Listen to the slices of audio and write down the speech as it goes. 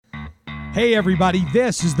Hey everybody,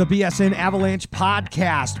 this is the BSN Avalanche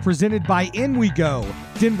Podcast presented by In We Go,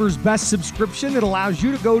 Denver's best subscription that allows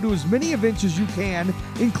you to go to as many events as you can,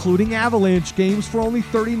 including Avalanche games for only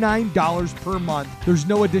 $39 per month. There's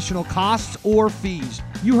no additional costs or fees.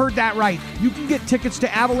 You heard that right. You can get tickets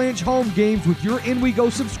to Avalanche home games with your In We Go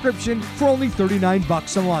subscription for only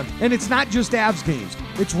 $39 a month. And it's not just Avs games.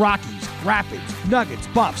 It's Rockies, Rapids, Nuggets,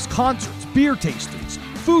 Buffs, concerts, beer tastings,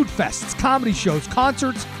 food fests, comedy shows,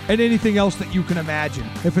 concerts, and anything else that you can imagine.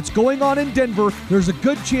 If it's going on in Denver, there's a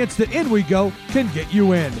good chance that In We Go can get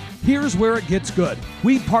you in. Here's where it gets good.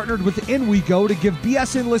 We partnered with In We Go to give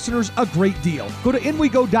BSN listeners a great deal. Go to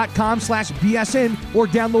inwego.com/BSN or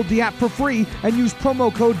download the app for free and use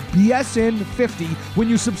promo code BSN50 when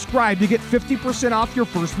you subscribe to get 50% off your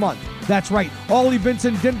first month. That's right, all events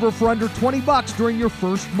in Denver for under $20 during your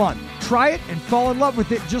first month. Try it and fall in love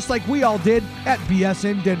with it just like we all did at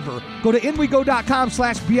BSN Denver. Go to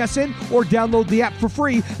inwego.com/BSN or download the app for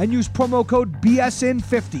free and use promo code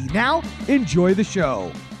BSN50. Now, enjoy the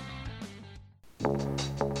show.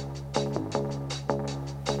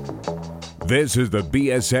 This is the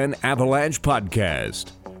BSN Avalanche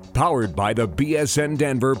Podcast, powered by the BSN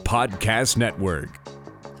Denver Podcast Network.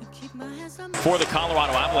 For the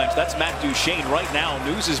Colorado Avalanche, that's Matt Duchene. Right now,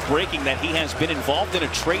 news is breaking that he has been involved in a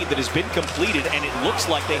trade that has been completed, and it looks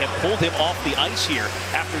like they have pulled him off the ice here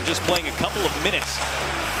after just playing a couple of minutes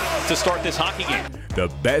to start this hockey game. The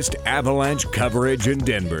best Avalanche coverage in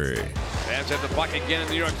Denver. Fans have the puck again in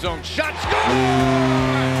the New York zone. Shot, score!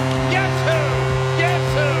 Guess who?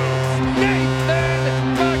 Guess who?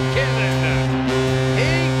 Nathan McKinnon.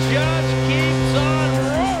 He just keeps on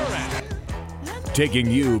roaring. Taking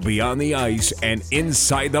you beyond the ice and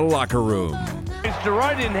inside the locker room.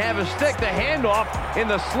 Gerard didn't have a stick. The handoff in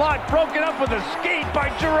the slot broken up with a skate by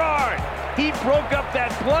Gerard. He broke up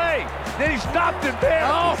that play. Then he stopped it there.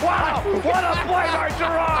 Oh, wow. What a play by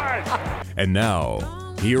Gerard. And now,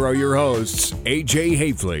 here are your hosts, AJ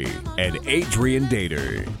Hafley and Adrian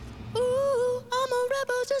Dater. Ooh, I'm a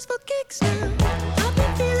rebel just for kicks now. I've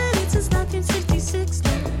been feeling it since 1966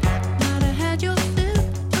 now. Might have had your fill,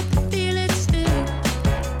 but feel it still.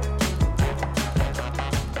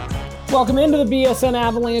 Welcome into the BSN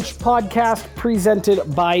Avalanche Podcast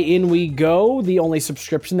presented by In We Go, the only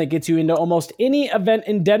subscription that gets you into almost any event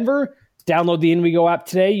in Denver. Download the In We Go app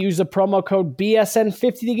today. Use the promo code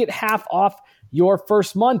BSN50 to get half off your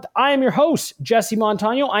first month. I am your host, Jesse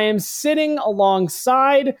Montano. I am sitting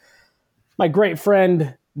alongside my great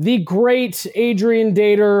friend, the great Adrian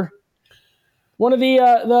Dater, one of the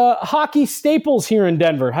hockey staples here in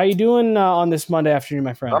Denver. How you doing on this Monday afternoon,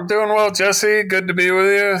 my friend? I'm doing well, Jesse. Good to be with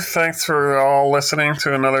you. Thanks for all listening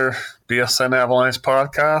to another BSN Avalanche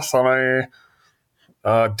podcast on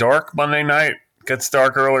a dark Monday night. Gets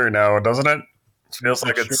dark earlier now, doesn't it? It feels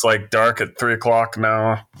like it's like dark at 3 o'clock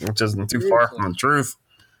now, which isn't too far from the truth.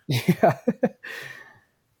 Yeah.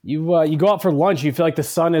 You go out for lunch, you feel like the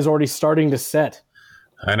sun is already starting to set.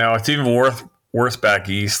 I know. It's even worse back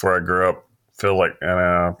east where I grew up. Feel like,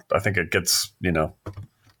 I think it gets,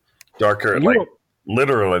 darker at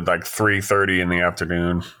literally like 3:30 in the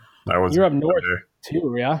afternoon. You're up north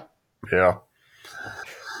too, yeah? Yeah.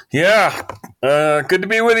 Yeah. Good to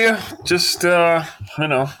be with you. Just,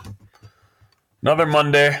 another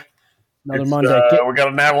Monday. Another Monday. We got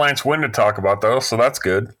an Avalanche win to talk about, though, so that's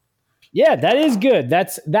good. Yeah, that is good.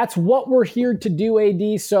 That's what we're here to do,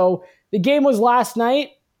 AD. So the game was last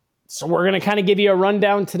night, so we're going to kind of give you a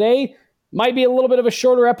rundown today. Might be a little bit of a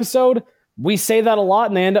shorter episode. We say that a lot,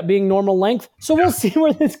 and they end up being normal length, so we'll see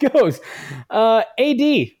where this goes.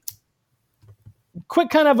 AD, quick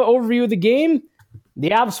kind of overview of the game.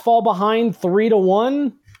 The Avs fall behind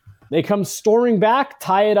 3-1. They come storming back,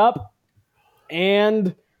 tie it up,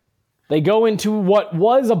 and they go into what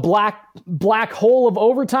was a black hole of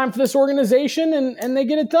overtime for this organization, and they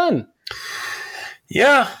get it done.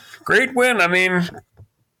 Yeah, great win. I mean,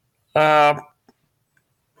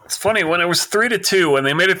 it's funny, when it was 3-2, when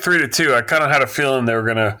they made it 3-2, I kind of had a feeling they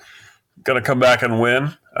were gonna come back and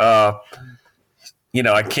win.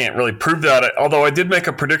 I can't really prove that. Although I did make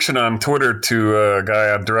a prediction on Twitter to a guy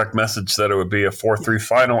on direct message that it would be a 4-3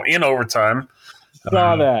 final in overtime.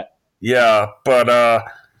 Saw that. Yeah, but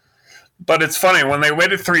it's funny, when they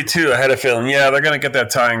waited 3-2, I had a feeling, they're going to get that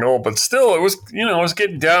tying goal. But still, it was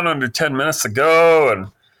getting down under 10 minutes to go, and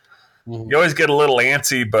you always get a little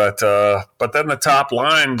antsy. But then the top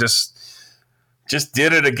line just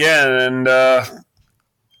did it again, and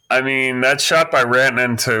that shot by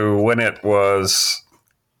Rantanen to win it was,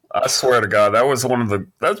 I swear to God,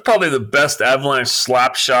 that's probably the best Avalanche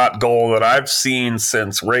slap shot goal that I've seen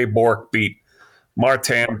since Ray Bourque beat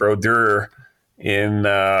Martin Brodeur in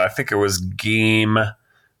I think it was game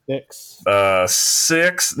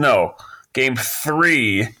 6. Game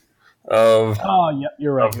 3 of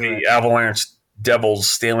you're right. of the Avalanche Devils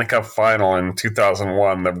Stanley Cup Final in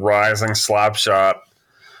 2001. The rising slap shot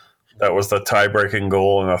that was the tie-breaking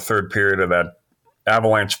goal in the third period of that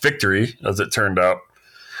Avalanche victory, as it turned out.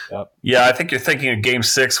 Yep. Yeah, I think you're thinking of Game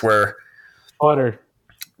 6 where Footer,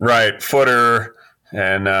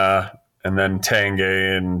 and then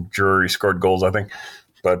Tanguay and Drury scored goals, I think.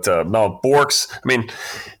 But no, Borks. I mean,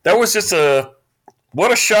 that was just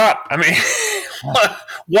what a shot. I mean,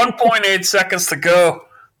 1.8 seconds to go.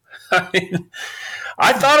 I mean,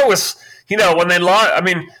 I thought it was, when they lost. I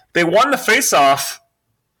mean, they won the faceoff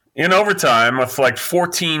in overtime with like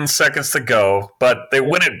 14 seconds to go, but they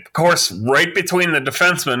win it, of course, right between the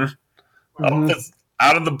defensemen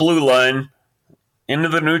out of the blue line into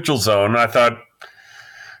the neutral zone. I thought,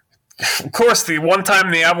 of course, the one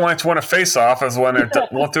time the Avalanche won a faceoff is when it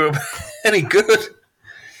won't do any good.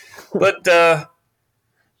 But, I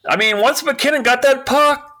mean, once McKinnon got that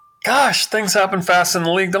puck, gosh, things happen fast in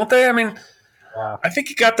the league, don't they? I mean, I think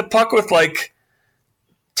he got the puck with like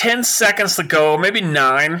 10 seconds to go, maybe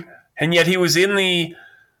 9, and yet he was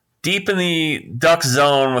deep in the Duck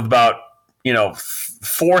zone with about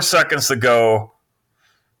 4 seconds to go.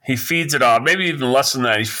 He feeds it off, maybe even less than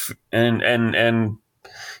that. And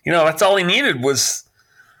that's all he needed was,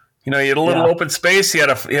 he had a little open space. He had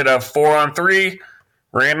a 4-on-3.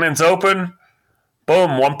 Rantanen's open.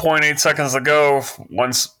 Boom, 1.8 seconds to go.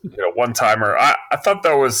 One timer. I thought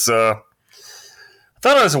that was. I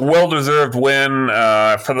thought it was a well-deserved win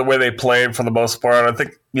for the way they played for the most part. I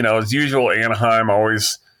think, as usual, Anaheim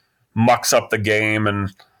always mucks up the game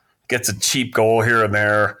and gets a cheap goal here and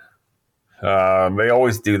there. They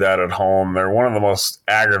always do that at home. They're one of the most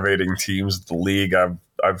aggravating teams in the league. I've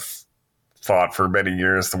thought for many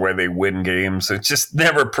years the way they win games. It's just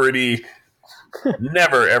never pretty,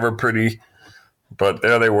 never ever pretty. But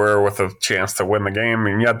there they were with a chance to win the game,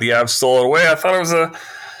 and yet the Avs stole it away. I thought it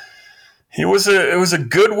was a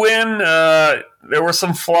good win. There were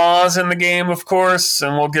some flaws in the game, of course,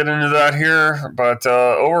 and we'll get into that here. But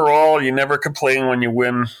overall, you never complain when you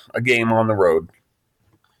win a game on the road.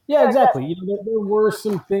 Yeah, exactly. There were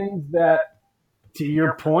some things that, to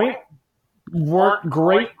your point, weren't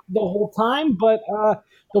great the whole time. But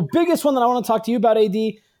the biggest one that I want to talk to you about, AD,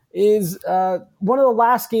 is one of the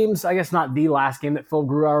last games, I guess not the last game that Phil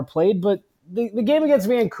Grubauer played, but the game against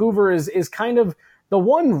Vancouver is kind of the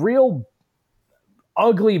one real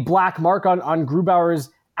ugly black mark on Grubauer's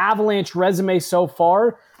Avalanche resume so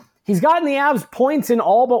far. He's gotten the Avs points in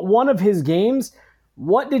all but one of his games.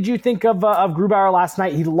 What did you think of Grubauer last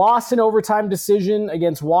night? He lost an overtime decision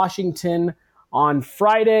against Washington on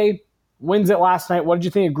Friday, wins it last night. What did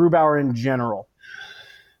you think of Grubauer in general?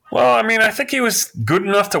 Well, I mean, I think he was good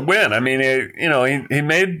enough to win. I mean, he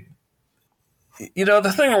made,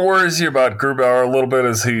 the thing that worries you about Grubauer a little bit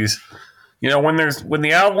is he's, when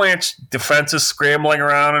the Avalanche defense is scrambling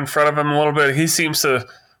around in front of him a little bit, he seems to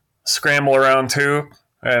scramble around too.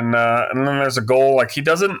 And then there's a goal. Like he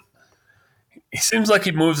seems like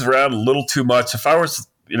he moves around a little too much. If I was,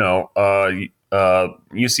 UC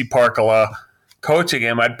Parkala coaching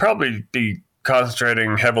him, I'd probably be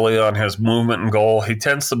concentrating heavily on his movement and goal. He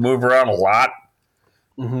tends to move around a lot.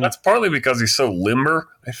 Mm-hmm. That's partly because he's so limber,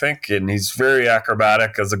 I think, and he's very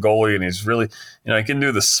acrobatic as a goalie, and he's really, he can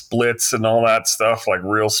do the splits and all that stuff, like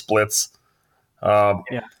real splits. And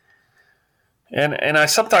I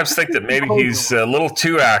sometimes think that maybe he's a little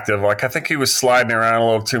too active. Like I think he was sliding around a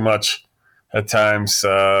little too much at times.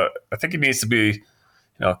 I think he needs to be,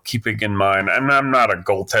 keeping in mind. I'm not a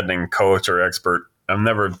goaltending coach or expert. I've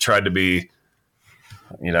never tried to be,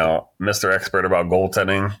 Mr. Expert about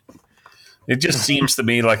goaltending. It just seems to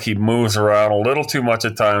me like he moves around a little too much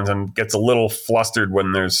at times and gets a little flustered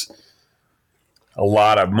when there's a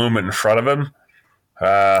lot of movement in front of him.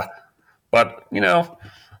 But, a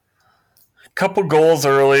couple goals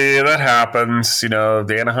early, that happens.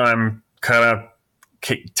 The Anaheim kind of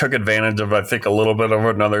took advantage of, I think, a little bit of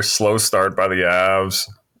another slow start by the Avs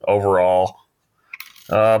overall.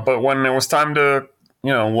 But when it was time to,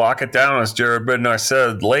 lock it down, as Jared Bednar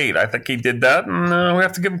said, late, I think he did that, and we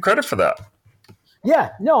have to give him credit for that.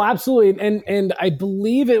 Yeah, no, absolutely. And I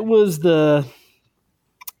believe it was the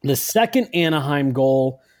second Anaheim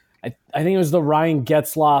goal. I think it was the Ryan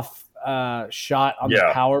Getzlaf shot on the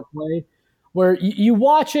power play, where you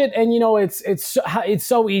watch it and it's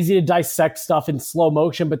so easy to dissect stuff in slow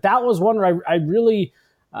motion. But that was one where I really,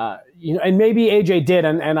 and maybe AJ did,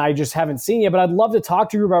 and I just haven't seen it. But I'd love to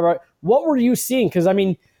talk to you about what were you seeing? Because I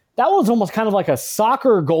mean, that was almost kind of like a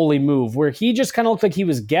soccer goalie move where he just kind of looked like he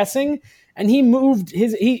was guessing. and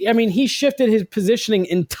he shifted his positioning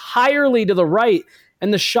entirely to the right,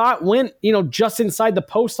 and the shot went, just inside the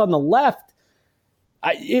post on the left.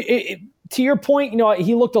 To your point,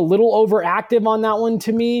 he looked a little overactive on that one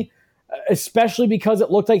to me, especially because it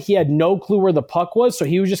looked like he had no clue where the puck was, so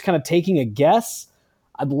he was just kind of taking a guess.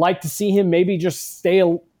 I'd like to see him maybe just stay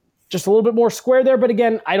just a little bit more square there, but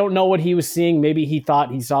again, I don't know what he was seeing. Maybe he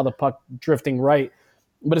thought he saw the puck drifting right.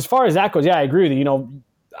 But as far as that goes, yeah, I agree with you.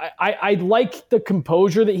 I like the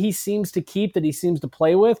composure that he seems to keep, that he seems to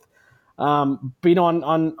play with. But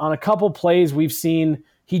on a couple plays we've seen,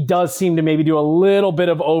 he does seem to maybe do a little bit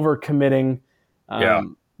of overcommitting.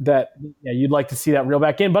 You'd like to see that reel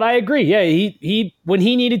back in. But I agree. Yeah, he when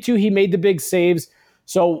he needed to, he made the big saves.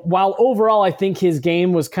 So while overall I think his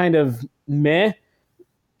game was kind of meh,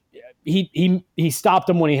 he stopped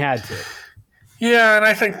him when he had to. Yeah, and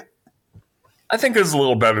I think it was a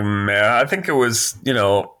little better than that. I think it was,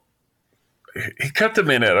 he kept him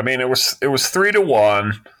in it. I mean, it was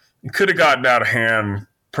 3-1. He could have gotten out of hand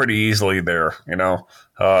pretty easily there, and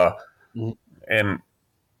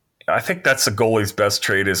I think that's the goalie's best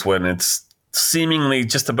trait, is when it's seemingly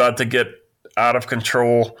just about to get out of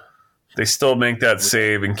control, they still make that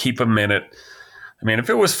save and keep him in it. I mean, if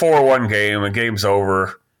it was 4-1 game, the game's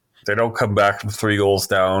over, they don't come back from 3 goals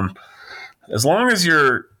down. As long as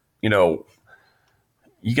you're,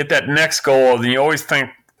 you get that next goal, and you always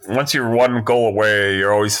think once you're 1 goal away,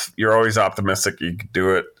 you're always optimistic you could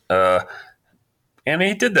do it. And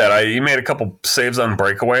he did that. He made a couple saves on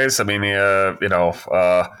breakaways. I mean,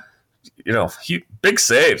 big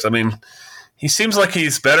saves. I mean, he seems like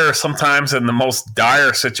he's better sometimes in the most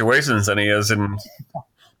dire situations than he is in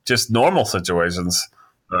just normal situations.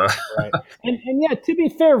 Right. And yeah, to be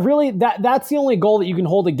fair, really, that's the only goal that you can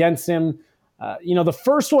hold against him. The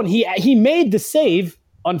first one, he made the save.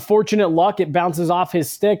 Unfortunate luck, it bounces off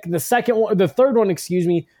his stick. The third one,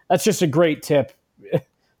 that's just a great tip.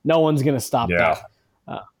 No one's going to stop that.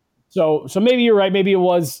 So maybe you're right. Maybe it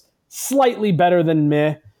was slightly better than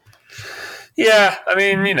meh. Yeah, I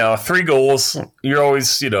mean, 3 goals. You're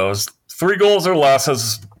always, 3 goals or less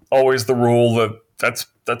is always the rule. That's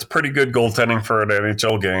pretty good goaltending for an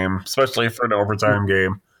NHL game, especially for an overtime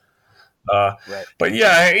game. Right. But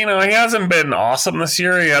yeah, he hasn't been awesome this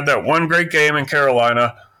year. He had that one great game in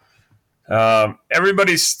Carolina.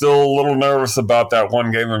 Everybody's still a little nervous about that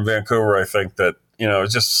one game in Vancouver. I think that,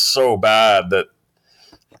 it's just so bad that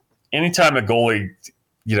anytime a goalie,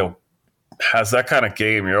 has that kind of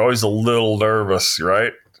game, you're always a little nervous,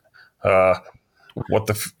 right? But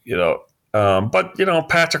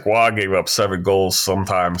Patrick Waugh gave up 7 goals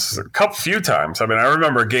sometimes, few times. I mean, I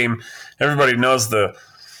remember a game, everybody knows the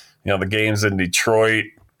games in Detroit,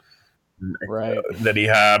 right? That he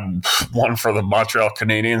had one for the Montreal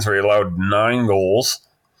Canadiens where he allowed 9 goals.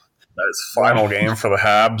 That his final game for the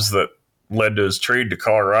Habs that led to his trade to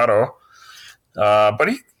Colorado. But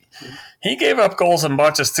he gave up goals in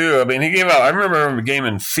bunches too. I mean, I remember a game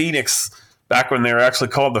in Phoenix back when they were actually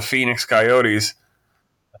called the Phoenix Coyotes,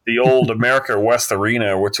 the old America West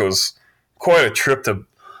Arena, which was quite a trip to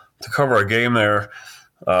cover a game there.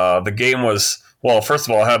 The game was, well, first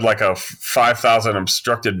of all, it had like a 5,000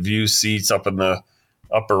 obstructed view seats up in the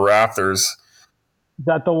upper rafters. Is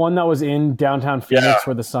that the one that was in downtown Phoenix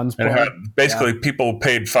where the Suns played? Basically, people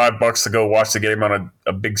paid $5 to go watch the game on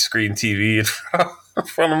a big screen TV in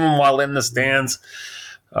front of them while in the stands.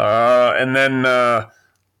 And then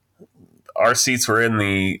our seats were in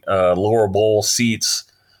the lower bowl seats,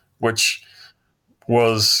 which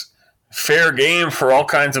was fair game for all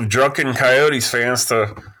kinds of drunken Coyotes fans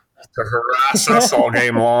to harass us all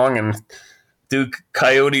game long and do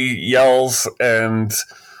Coyote yells and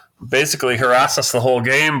basically harass us the whole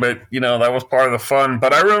game. But, that was part of the fun.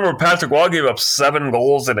 But I remember Patrick Waugh gave up 7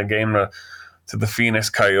 goals in a game to the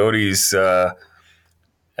Phoenix Coyotes there.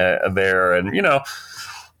 And,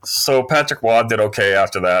 so Patrick Waugh did okay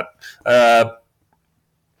after that.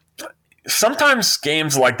 Sometimes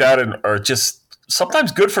games like that are just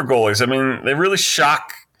sometimes good for goalies. I mean, they really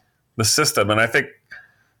shock the system. And I think,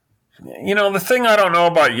 the thing I don't know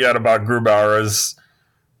about Grubauer is,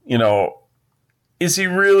 is he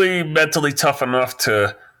really mentally tough enough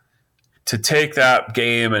to take that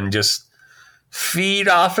game and just feed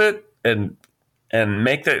off it and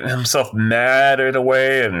make himself mad in a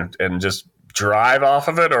way and just drive off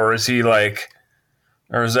of it? Or is he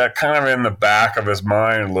or is that kind of in the back of his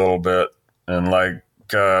mind a little bit and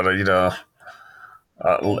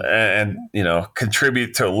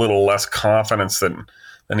contribute to a little less confidence than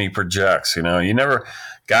he projects?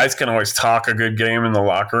 Guys can always talk a good game in the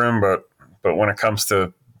locker room, but when it comes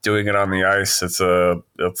to doing it on the ice, that's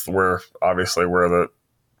where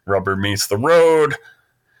rubber meets the road.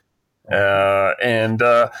 I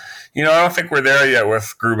don't think we're there yet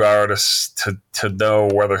with Grubauer to know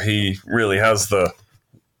whether he really has the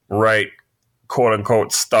right quote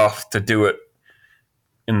unquote stuff to do it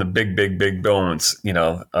in the big moments.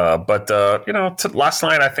 Last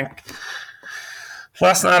night I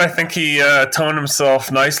think he toned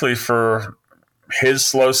himself nicely for his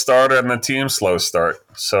slow start and the team's slow start.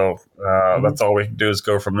 So that's all we can do is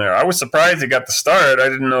go from there. I was surprised he got the start. I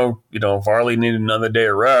didn't know, Varley needed another day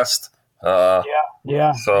of rest.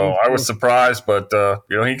 Yeah. So I was surprised, but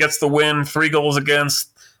he gets the win, 3 goals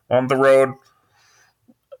against on the road.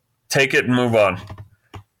 Take it and move on.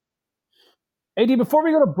 AD, before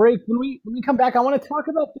we go to break, when we come back, I want to talk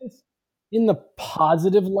about this in the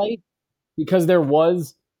positive light because there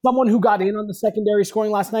was someone who got in on the secondary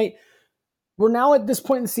scoring last night. We're now at this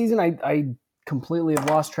point in the season. I completely have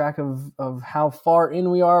lost track of how far in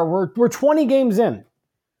we are. We're 20 games in.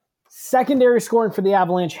 Secondary scoring for the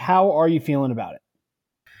Avalanche. How are you feeling about it?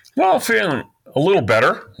 Well, feeling a little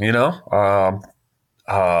better.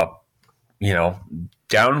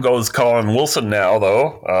 Down goes Colin Wilson now,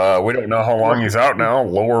 though. We don't know how long he's out now.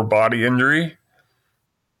 Lower body injury.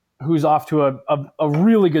 Who's off to a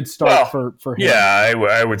really good start for him. Yeah,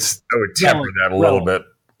 I would temper that a little bit.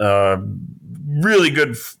 Really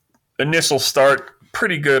good initial start.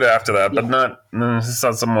 Pretty good after that, but not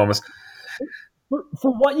some moments.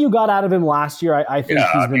 For what you got out of him last year, I think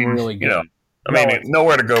he's been really good.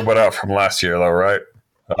 Nowhere to go but up from last year, though, right?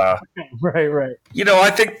 Right.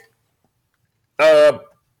 I think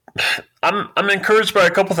I'm encouraged by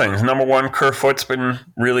a couple things. Number one, Kerfoot's been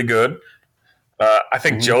really good. I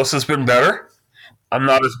think Jost has been better. I'm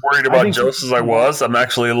not as worried about Jost as I was. I'm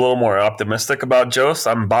actually a little more optimistic about Jost.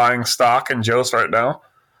 I'm buying stock in Jost right now.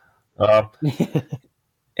 AD is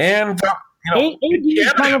kind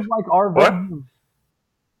of like our version.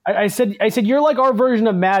 I said you're like our version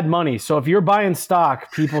of Mad Money. So if you're buying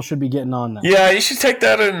stock, people should be getting on that. Yeah, you should take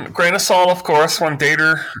that in a grain of salt, of course, when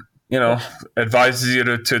Dater, advises you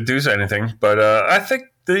to do anything. But I think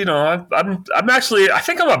I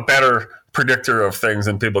think I'm a better predictor of things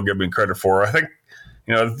than people give me credit for. I think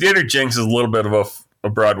Theater Jinx is a little bit of a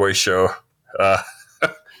Broadway show, and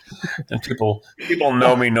people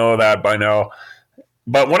know that by now.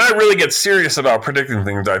 But when I really get serious about predicting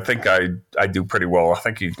things, I think I do pretty well. I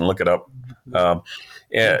think you can look it up. So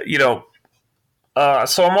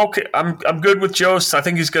I'm okay. I'm good with Jost. I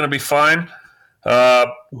think he's going to be fine.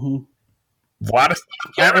 Vladislav,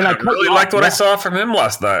 I really liked what I saw from him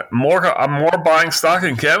last night. I'm more buying stock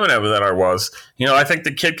in Kamenev than I was. I think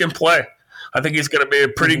the kid can play. I think he's going to be a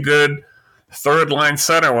pretty good third line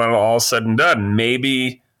center when all is said and done.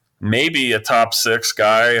 Maybe a top 6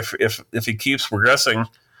 guy if he keeps progressing.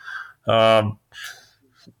 I'm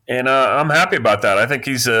happy about that. I think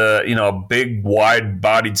he's a big,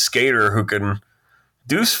 wide-bodied skater who can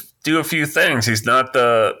do a few things. He's not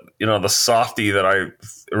the softy that I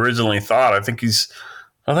originally thought. I think he's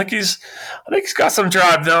got some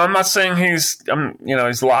drive. Now, I'm not saying he's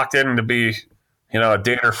locked in to be a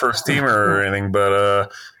Dater first teamer or anything,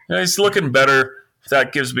 but he's looking better.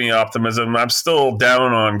 That gives me optimism. I'm still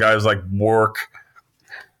down on guys like Bork,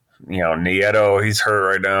 Nieto. He's hurt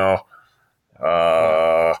right now.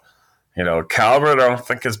 Calvert, I don't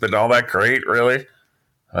think has been all that great, really.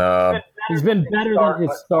 He's been better than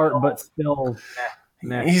his start, but still.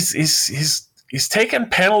 He's taking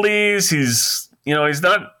penalties. He's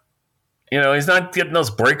not getting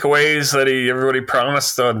those breakaways that everybody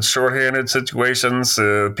promised on shorthanded situations.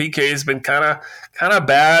 PK's been kind of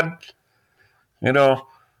bad.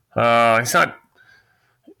 He's not.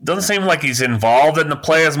 Doesn't seem like he's involved in the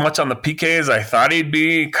play as much on the PK as I thought he'd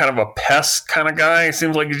be. Kind of a pest kind of guy. He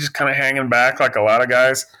seems like he's just kind of hanging back like a lot of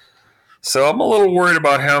guys. So I'm a little worried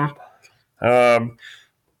about him. The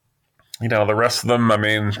rest of them,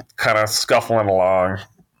 kind of scuffling along.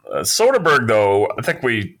 Soderberg, though, I think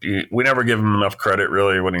we never give him enough credit,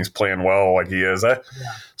 really, when he's playing well like he is.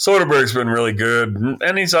 Soderberg's been really good,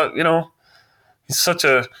 and he's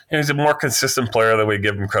he's a more consistent player than we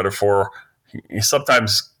give him credit for. He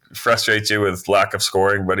sometimes frustrates you with lack of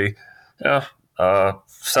scoring, but he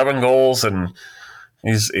 7 goals, and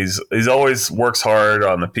he's always works hard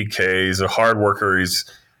on the PK. He's a hard worker. He's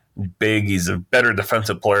big. He's a better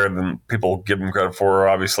defensive player than people give him credit for.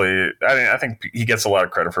 Obviously, I think he gets a lot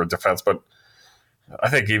of credit for defense, but I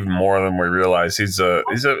think even more than we realize, he's an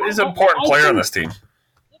important player on this team.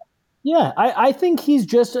 Yeah, I think he's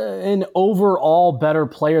just an overall better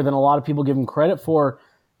player than a lot of people give him credit for.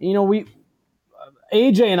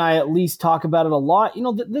 AJ and I at least talk about it a lot.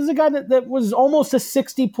 This is a guy that was almost a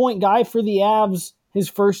 60-point guy for the Avs his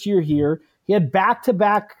first year here. He He had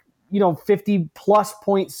back-to-back, 50-plus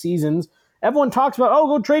point seasons. Everyone talks about,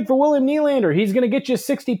 go trade for William Nylander. He's going to get you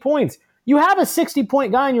 60 points. You have a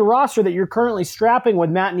 60-point guy on your roster that you're currently strapping with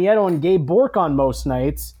Matt Nieto and Gabe Bourque on most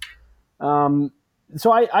nights.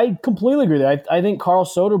 So I completely agree there. I think Carl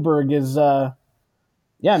Soderberg is, I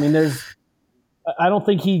don't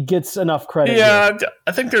think he gets enough credit. Yeah,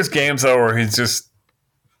 I think there's games, though, where he's just,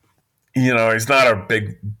 he's not a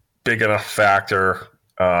big enough factor.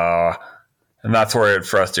 And that's where it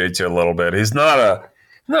frustrates you a little bit. He's not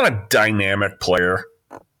a dynamic player.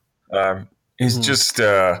 He's just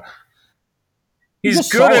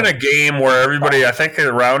he's good solid in a game where everybody, I think,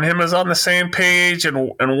 around him is on the same page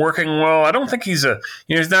and working well. I don't think he's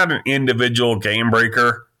not an individual game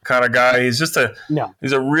breaker kind of guy. He's just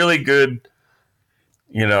he's a really good,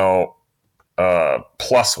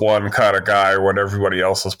 plus one kind of guy when everybody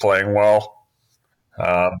else is playing well.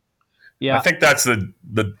 I think that's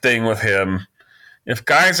the thing with him. If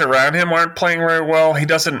guys around him aren't playing very well, he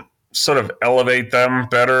doesn't sort of elevate them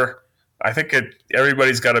better. I think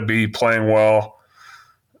everybody's got to be playing well.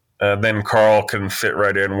 Then Carl can fit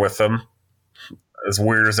right in with them. As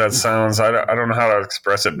weird as that sounds, I don't know how to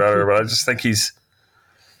express it better, but I just think he's...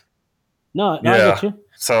 No, I get you.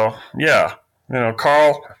 So,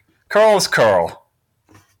 Carl is Carl.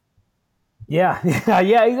 Yeah.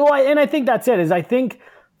 Well, and I think that's it. I think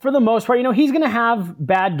for the most part, he's going to have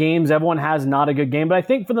bad games. Everyone has not a good game. But I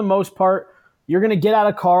think for the most part, you're going to get out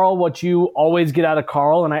of Carl what you always get out of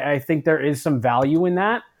Carl. And I think there is some value in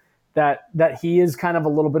that he is kind of a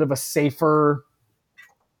little bit of a safer.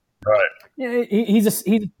 Right. Yeah, he's a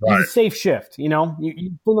safe shift. You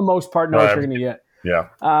for the most part know what you're going to get.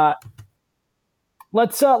 Yeah.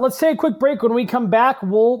 Let's take a quick break. When we come back,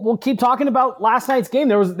 we'll keep talking about last night's game.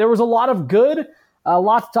 There was a lot of good, a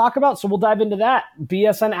lot to talk about, so we'll dive into that.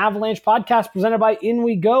 BSN Avalanche Podcast presented by In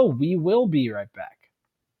We Go. We will be right back.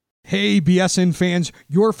 Hey, BSN fans,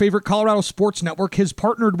 your favorite Colorado sports network has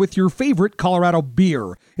partnered with your favorite Colorado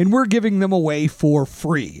beer, and we're giving them away for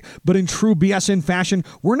free. But in true BSN fashion,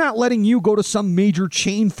 we're not letting you go to some major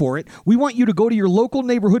chain for it. We want you to go to your local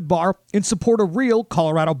neighborhood bar and support a real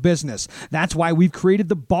Colorado business. That's why we've created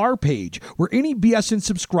the bar page, where any BSN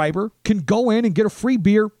subscriber can go in and get a free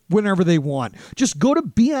beer whenever they want. Just go to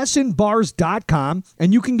bsnbars.com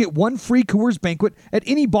and you can get one free Coors Banquet at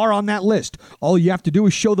any bar on that list. All you have to do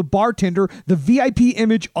is show the bartender the VIP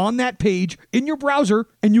image on that page in your browser,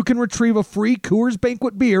 and you can retrieve a free Coors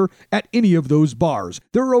Banquet beer at any of those bars.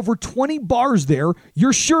 There are over 20 bars there.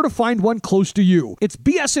 You're sure to find one close to you. It's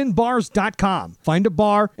bsnbars.com. Find a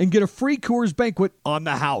bar and get a free Coors Banquet on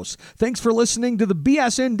the house. Thanks for listening to the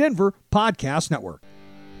BSN Denver Podcast Network.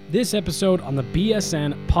 This episode on the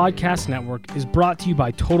BSN Podcast Network is brought to you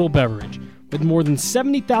by Total Beverage. With more than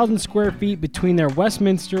 70,000 square feet between their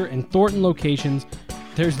Westminster and Thornton locations,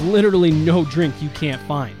 there's literally no drink you can't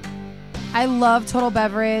find. I love Total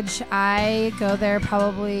Beverage. I go there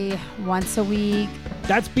probably once a week.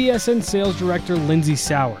 That's BSN Sales Director Lindsay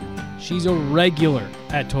Sauer. She's a regular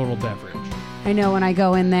at Total Beverage. I know when I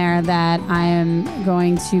go in there that I am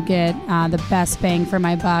going to get the best bang for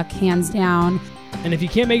my buck, hands down. And if you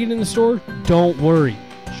can't make it in the store, don't worry.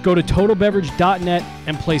 Just go to totalbeverage.net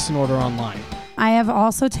and place an order online. I have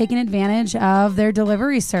also taken advantage of their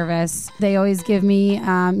delivery service. They always give me,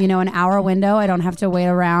 an hour window. I don't have to wait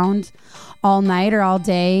around all night or all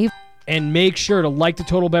day. And make sure to like the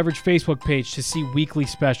Total Beverage Facebook page to see weekly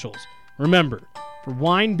specials. Remember, for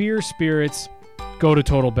wine, beer, spirits, go to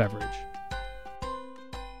Total Beverage.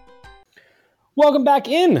 Welcome back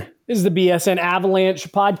in. This is the BSN Avalanche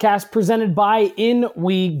Podcast presented by In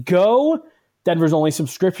We Go, Denver's only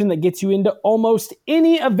subscription that gets you into almost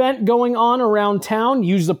any event going on around town.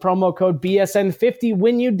 Use the promo code BSN50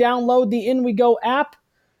 when you download the In We Go app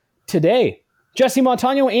today. Jesse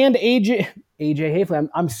Montano and AJ Hafley.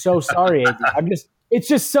 I'm so sorry, AJ.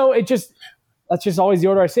 That's just always the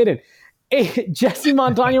order I say it in. Jesse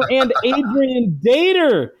Montano and Adrian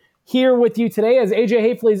Dater here with you today as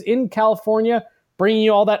AJ Hafley is in California, bringing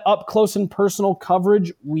you all that up close and personal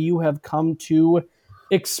coverage you have come to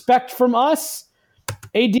expect from us.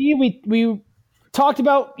 AD, we talked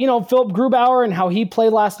about, Philip Grubauer and how he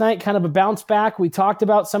played last night, kind of a bounce back. We talked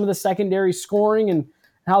about some of the secondary scoring and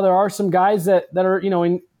how there are some guys that are,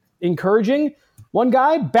 encouraging. One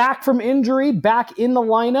guy back from injury, back in the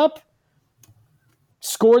lineup,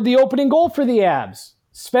 scored the opening goal for the Abs.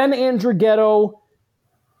 Sven Andrighetto.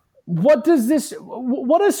 What does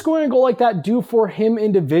scoring a goal like that do for him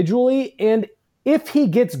individually? And if he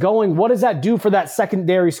gets going, what does that do for that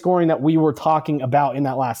secondary scoring that we were talking about in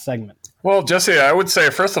that last segment? Well, Jesse, I would say,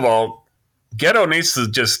 first of all, Ghetto needs to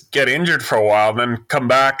just get injured for a while, then come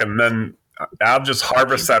back, and then I'll just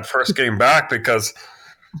harvest that first game back because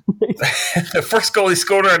the first goal he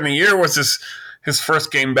scored in the year was his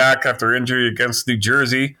first game back after injury against New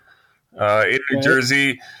Jersey in New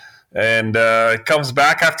Jersey. And comes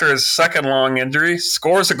back after his second long injury,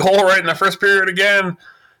 scores a goal right in the first period again.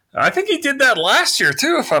 I think he did that last year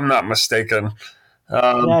too, if I'm not mistaken.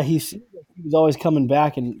 He was always coming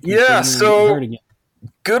back and so hurt again.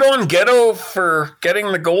 Good on Ghetto for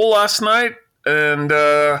getting the goal last night, and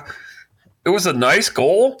it was a nice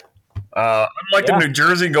goal. Unlike the New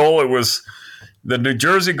Jersey goal, the New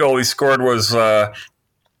Jersey goal he scored was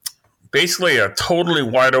basically a totally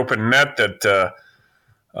wide open net that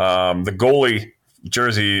the goalie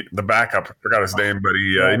Jersey, the backup, I forgot his name, but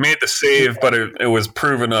he made the save, but it was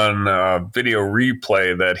proven on video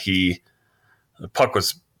replay that the puck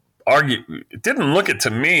was it didn't look it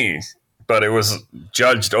to me, but it was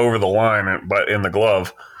judged over the line, but in the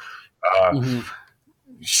glove.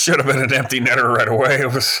 Should have been an empty netter right away.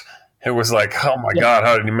 It was like, oh my God,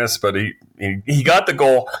 how did he miss? But he got the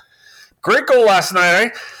goal. Great goal last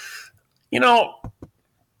night.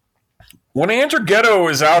 When Andrew Ghetto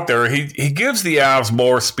is out there, he gives the Avs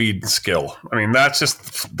more speed and skill. I mean, that's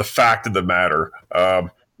just the fact of the matter.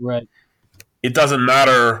 Right. It doesn't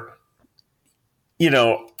matter.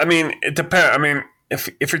 It depends. I mean,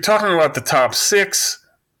 if you're talking about the top six,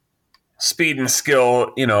 speed and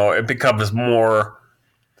skill, it becomes more.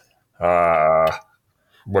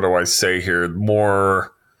 What do I say here?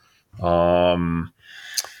 More,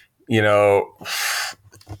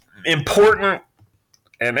 important.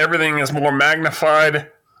 And everything is more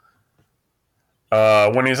magnified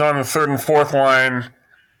when he's on the third and fourth line.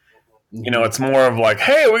 It's more of like,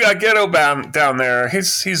 hey, we got Ghetto down there.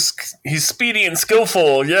 He's speedy and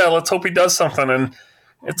skillful. Yeah, let's hope he does something, and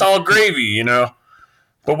it's all gravy, But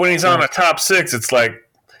when he's on a top six, it's like,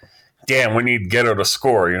 damn, we need Ghetto to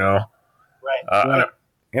score, Right.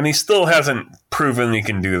 And he still hasn't proven he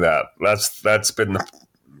can do that. That's been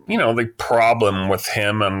the problem with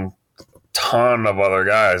him and ton of other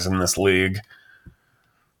guys in this league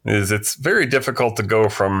is it's very difficult to go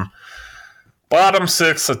from bottom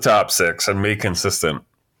six to top six and be consistent.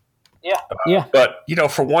 But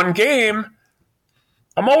for one game,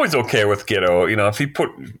 I'm always okay with Ghetto. If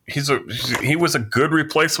he was a good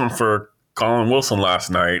replacement for Colin Wilson last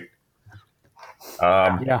night.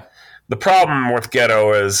 The problem with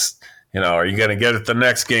Ghetto is, are you going to get it the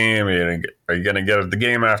next game? Are you going to get it the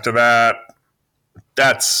game after that?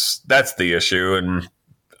 That's the issue, and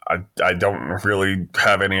I don't really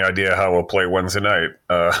have any idea how we'll play Wednesday night.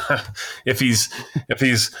 If he's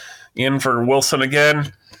in for Wilson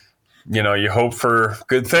again, you hope for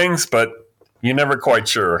good things, but you're never quite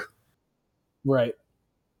sure. Right.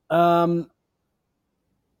 The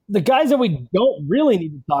guys that we don't really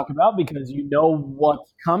need to talk about because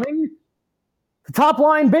what's coming. The top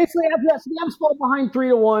line basically after that, so the Avs fall behind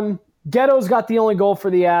 3-1. Ghetto's got the only goal for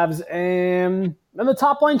the Avs, and the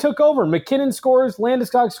top line took over. McKinnon scores,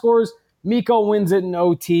 Landeskog scores, Mikko wins it in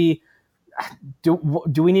OT. Do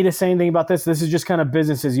we need to say anything about this? This is just kind of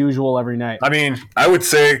business as usual every night. I mean, I would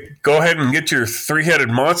say go ahead and get your three-headed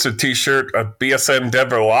monster T-shirt at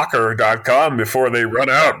BSN.Locker.com before they run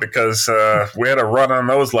out because we had a run on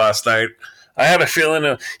those last night. I had a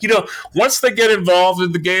feeling once they get involved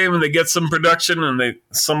in the game and they get some production and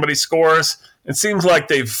somebody scores, it seems like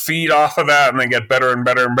they feed off of that and they get better and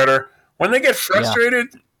better and better. When they get frustrated,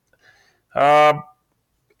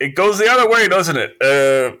 it goes the other way, doesn't it?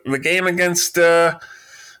 The game against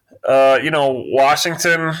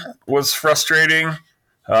Washington was frustrating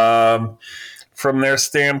from their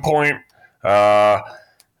standpoint. They have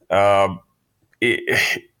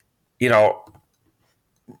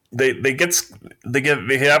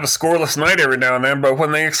a scoreless night every now and then, but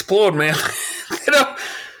when they explode, man,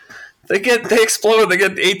 they explode. They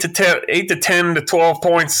get 8 to 10 to 12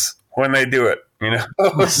 points when they do it.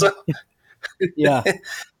 So. Yeah.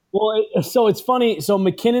 Well, so it's funny. So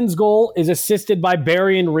McKinnon's goal is assisted by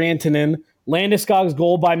Barry and Rantanen. Landeskog's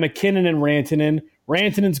goal by McKinnon and Rantanen.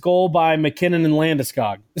 Rantanen's goal by McKinnon and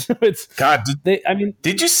Landeskog.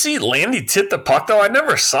 Did you see Landy tip the puck though? I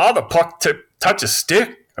never saw the puck touch a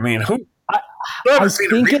stick. I mean, I've never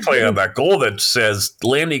seen a replay of that goal that says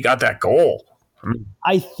Landy got that goal.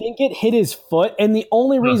 I think it hit his foot, and the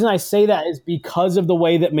only reason I say that is because of the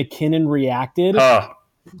way that McKinnon reacted.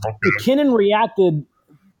 McKinnon reacted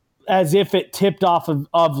as if it tipped off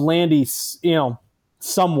of Landy,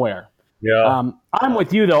 somewhere. Yeah. I'm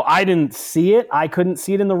with you though. I didn't see it. I couldn't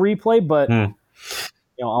see it in the replay, but I'll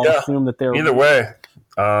assume that they're either way.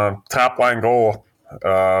 Top line goal.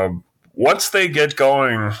 Once they get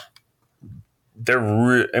going, they're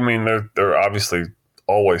obviously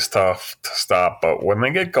always tough to stop. But when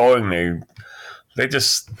they get going, they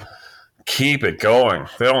just keep it going.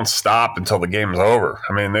 They don't stop until the game's over.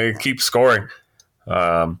 I mean, they keep scoring.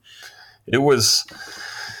 It was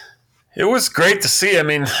great to see. I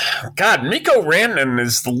mean, God, Mikko Rantanen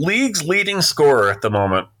is the league's leading scorer at the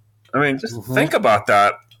moment. I mean, just think about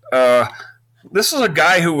that. This is a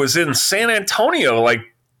guy who was in San Antonio like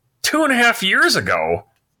 2.5 years ago,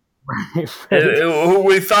 who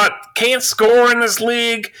we thought can't score in this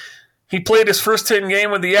league. He played his first 10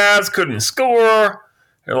 game with the Avs, couldn't score.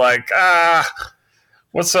 They're like,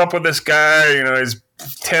 what's up with this guy? You know, he's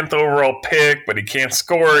 10th overall pick, but he can't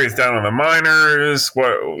score. He's down in the minors.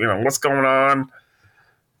 What's going on?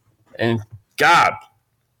 And God,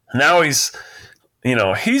 now he's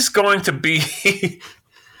going to be.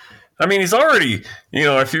 I mean, he's already.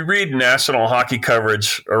 If you read national hockey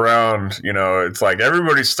coverage around, it's like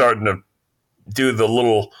everybody's starting to do the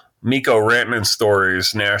little Mikko Rantanen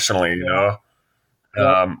stories nationally.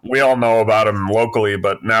 We all know about him locally,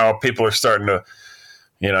 but now people are starting to.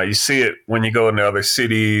 You see it when you go into other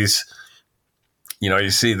cities. You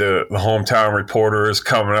see the hometown reporters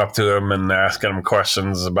coming up to him and asking him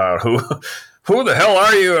questions about who the hell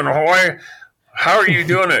are you and why, how are you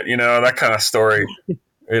doing it? That kind of story.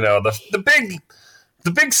 The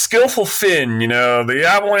big skillful Finn. The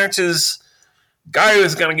Avalanche's guy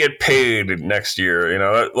who's going to get paid next year.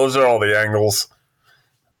 Those are all the angles.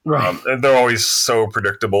 Right. And they're always so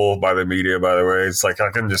predictable by the media. By the way, it's like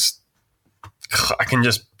I can just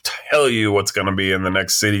tell you what's going to be in the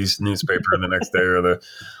next city's newspaper the next day or the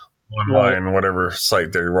online, whatever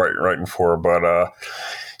site they're writing for. But,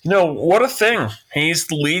 what a thing. He's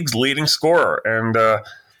the league's leading scorer. And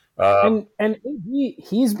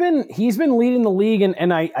he's been leading the league.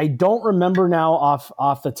 And I don't remember now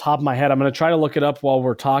off the top of my head. I'm going to try to look it up while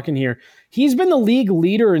we're talking here. He's been the league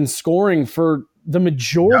leader in scoring for the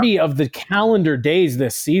majority of the calendar days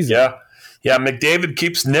this season. Yeah. Yeah, McDavid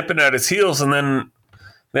keeps nipping at his heels, and then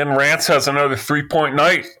Rance has another 3-point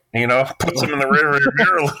night, puts him in the rear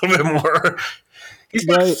mirror a little bit more. He's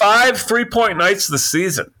got 5 3-point nights this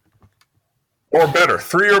season. Or better,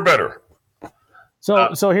 3 or better.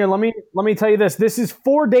 So here, let me tell you this. This is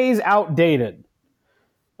 4 days outdated.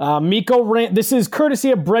 This is courtesy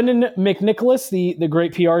of Brendan McNicholas, the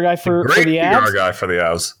great PR guy for the Avs. PR guy for the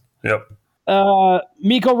Avs. Yep.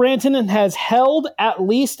 Mikko Rantanen has held at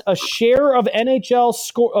least a share of NHL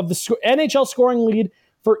scoring lead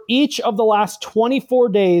for each of the last 24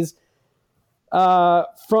 days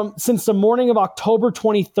since the morning of October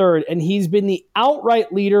 23rd, and he's been the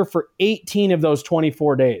outright leader for 18 of those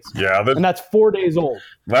 24 days. Yeah, and that's 4 days old.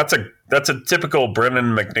 That's a typical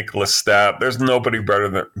Brendan McNicholas stat. There's nobody better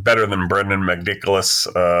than Brendan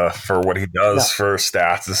McNicholas for what he does for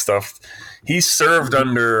stats and stuff. He served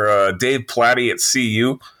under Dave Platty at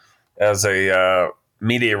CU as a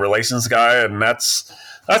media relations guy, and that's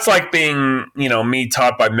like being, me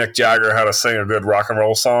taught by Mick Jagger how to sing a good rock and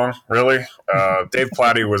roll song, really. Dave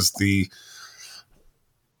Platty was the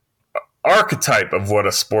archetype of what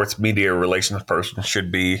a sports media relations person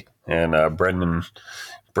should be, and Brendan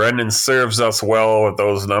serves us well with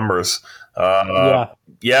those numbers.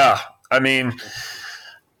 Yeah. I mean,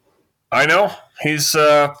 I know he's,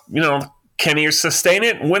 can he sustain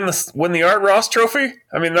it and win the Art Ross Trophy?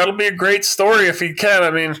 I mean, that'll be a great story if he can. I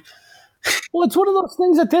mean, well, it's one of those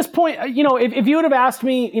things at this point. If you would have asked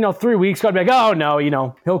me, 3 weeks ago, I'd be like, oh no,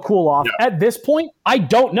 he'll cool off. Yeah. At this point, I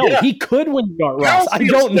don't know. Yeah. He could win the Art Ross. I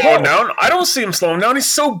don't know. Down. I don't see him slowing down. He's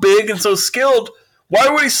so big and so skilled. Why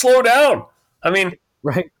would he slow down? I mean,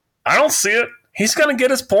 right? I don't see it. He's going to get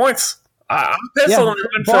his points. I'm penciling him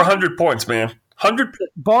in for 100 points, man. 100.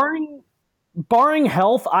 Barring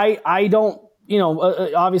health, I don't,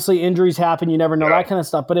 obviously injuries happen. You never know that kind of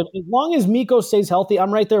stuff. But as long as Mikko stays healthy,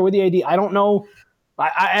 I'm right there with you, AD. I don't know.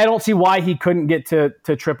 I don't see why he couldn't get to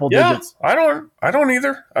triple digits. I don't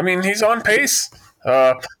either. I mean, he's on pace.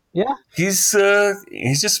 He's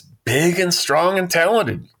just big and strong and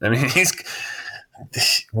talented. I mean,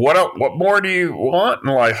 what more do you want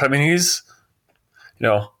in life? I mean, he's,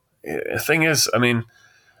 the thing is, I mean,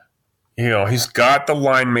 he's got the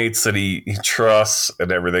line mates that he trusts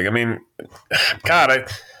and everything. I mean, God,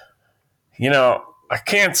 I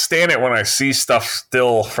can't stand it when I see stuff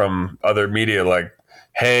still from other media like,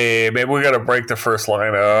 hey, maybe we got to break the first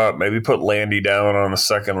line up. Maybe put Landy down on the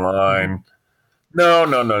second line.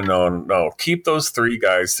 No. Keep those 3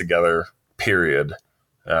 guys together, period.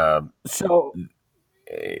 They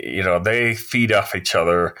feed off each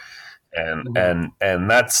other. And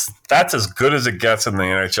that's as good as it gets in the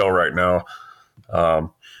NHL right now.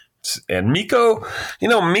 And Mikko,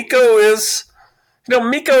 Mikko is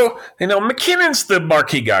Mikko, McKinnon's the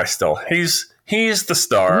marquee guy still. He's the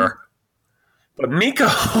star. But Mikko,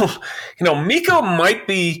 Mikko might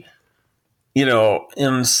be,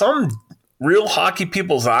 in some real hockey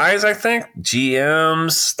people's eyes, I think,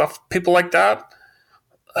 GMs, stuff, people like that.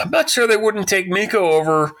 I'm not sure they wouldn't take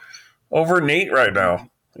Mikko over Nate right now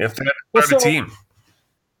if they had a team.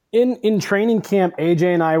 In training camp,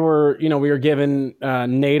 AJ and I were, we were giving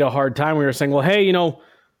Nate a hard time. We were saying, well, hey,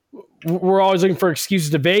 we're always looking for excuses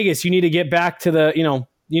to Vegas. You need to get back to the,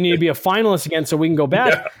 you need to be a finalist again so we can go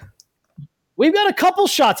back. Yeah. We've got a couple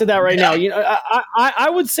shots at that right now. I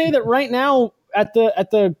would say that right now at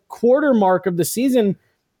the quarter mark of the season,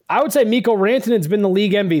 I would say Mikko Rantanen's been the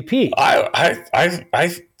league MVP.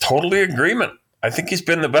 I totally agree. I think he's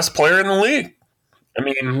been the best player in the league. I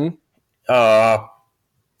mean,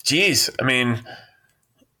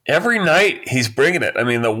 every night he's bringing it. I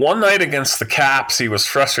mean, the one night against the Caps, he was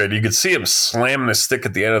frustrated. You could see him slamming his stick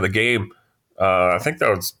at the end of the game. I think that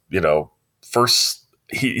was, first.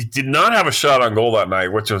 He did not have a shot on goal that night,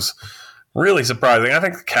 which was really surprising. I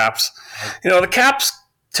think the Caps,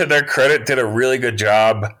 to their credit, did a really good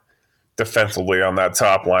job defensively on that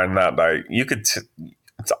top line that night. It's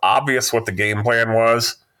obvious what the game plan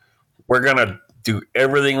was. We're going to do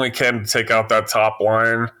everything we can to take out that top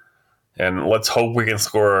line, and let's hope we can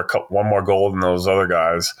score one more goal than those other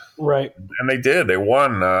guys. Right. And they did. They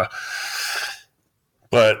won.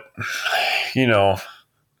 But,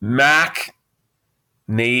 Mac,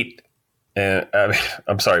 Nate,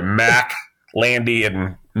 Mac, Landy,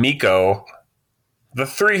 and Mikko, the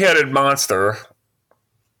three-headed monster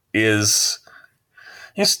is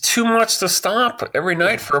too much to stop every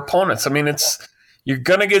night for opponents. I mean, you're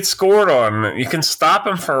going to get scored on. You can stop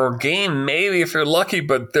them for a game, maybe if you're lucky,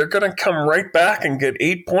 but they're going to come right back and get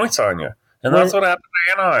 8 points on you. And that's what happened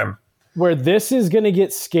to Anaheim. Where this is going to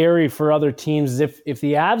get scary for other teams is if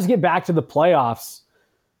the Avs get back to the playoffs.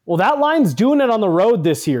 Well, that line's doing it on the road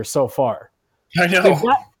this year so far. I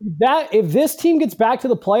know. If this team gets back to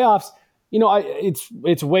the playoffs,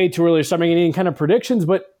 it's way too early to start making any kind of predictions,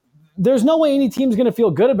 but there's no way any team's going to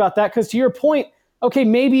feel good about that because to your point, okay,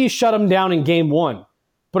 maybe you shut them down in game 1,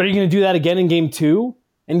 but are you going to do that again in game 2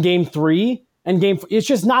 and game 3 and game 4? It's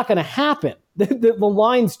just not going to happen. The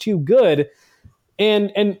line's too good.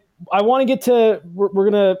 And I want to we're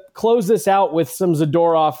going to close this out with some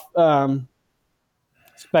Zadorov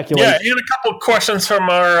speculation. Yeah, and a couple of questions from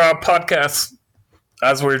our podcast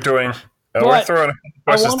as we're doing. We're throwing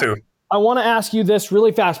questions too. I want to ask you this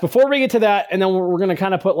really fast before we get to that, and then we're going to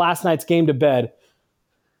kind of put last night's game to bed.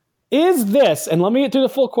 Is this, and let me get through the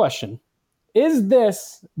full question, is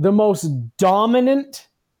this the most dominant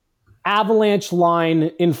Avalanche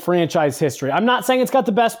line in franchise history? I'm not saying it's got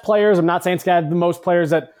the best players. I'm not saying it's got the most players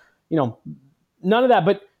that, none of that.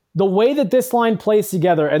 But the way that this line plays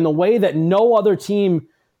together and the way that no other team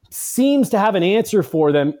seems to have an answer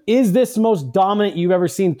for them, is this the most dominant you've ever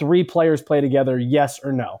seen 3 players play together, yes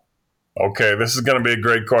or no? Okay, this is going to be a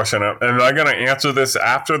great question. Am I going to answer this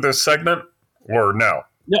after this segment or now?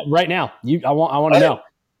 No, right now. I want to know.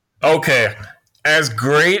 Okay. As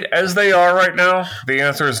great as they are right now, the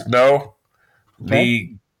answer is no.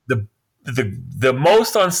 Okay. The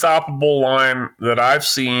most unstoppable line that I've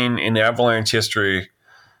seen in Avalanche history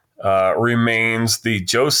remains the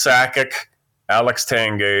Joe Sakic, Alex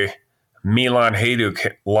Tanguay, Milan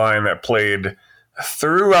Hajduk line that played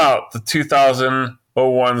throughout the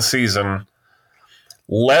 2001 season,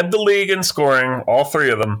 led the league in scoring, all 3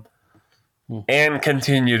 of them, and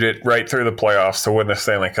continued it right through the playoffs to win the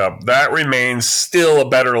Stanley Cup. That remains still a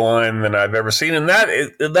better line than I've ever seen, and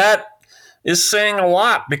that is saying a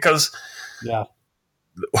lot because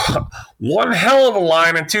one hell of a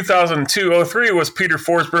line in 2002-03 was Peter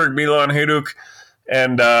Forsberg, Milan Hajduk,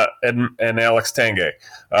 and Alex Tanguay.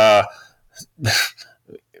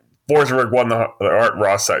 Forsberg won the Art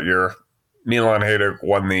Ross that year. Milan Hajduk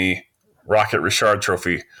won the Rocket Richard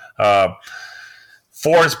Trophy. Forsberg,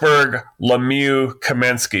 Lemieux,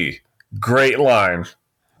 Kamensky. Great line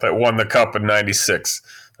that won the Cup in 96.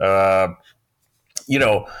 Sakic,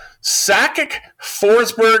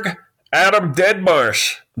 Forsberg, Adam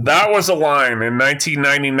Deadmarsh. That was a line in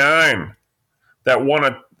 1999 that won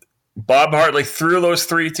a. Bob Hartley threw those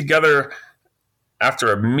 3 together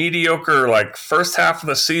after a mediocre first half of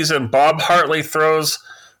the season. Bob Hartley throws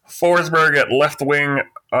Forsberg at left wing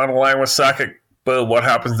on a line with Sakic. But what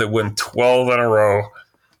happens? They win 12 in a row.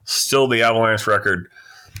 Still the Avalanche record.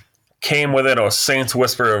 Came within a Saints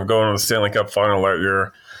whisper of going to the Stanley Cup final that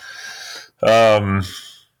year.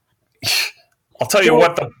 I'll tell you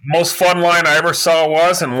what the most fun line I ever saw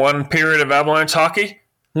was in one period of Avalanche hockey.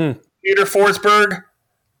 Peter Forsberg,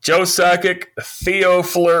 Joe Sakic, Theo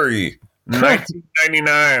Fleury,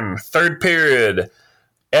 1999, third period.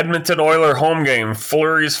 Edmonton Oilers home game,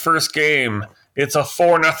 Fleury's first game. It's a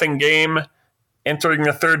 4-0 game. Entering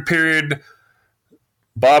the third period,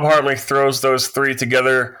 Bob Hartley throws those three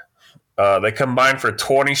together. They combine for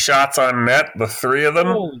 20 shots on net, the three of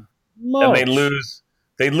them, and they lose.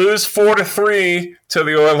 They lose 4-3 to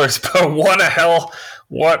the Oilers. But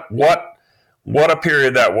what a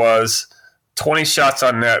period that was! 20 shots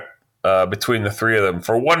on net between the three of them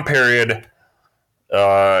for one period.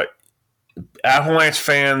 Avalanche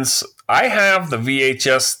fans, I have the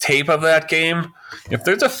VHS tape of that game. If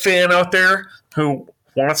there's a fan out there who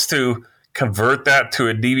wants to convert that to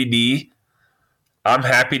a DVD, I'm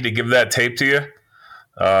happy to give that tape to you.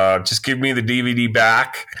 Just give me the DVD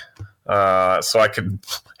back so I can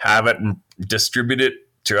have it and distribute it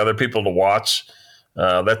to other people to watch.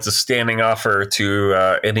 That's a standing offer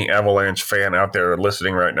to any Avalanche fan out there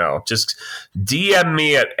listening right now. Just DM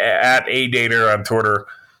me at adater on Twitter.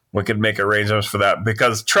 We could make arrangements for that,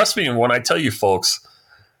 because trust me when I tell you, folks,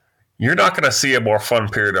 you're not going to see a more fun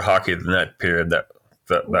period of hockey than that period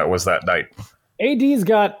that was that night. AD's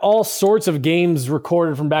got all sorts of games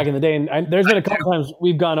recorded from back in the day, and there's been a couple times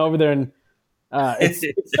we've gone over there, and it's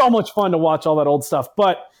so much fun to watch all that old stuff.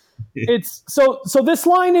 But it's so this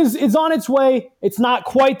line is on its way. It's not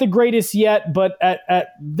quite the greatest yet, but at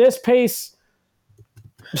this pace,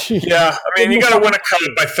 yeah. I mean, you got to win a cup.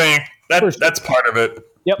 I think that's part of it.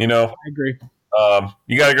 Yep, you know, I agree.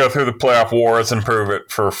 You got to go through the playoff wars and prove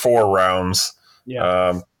it for 4 rounds.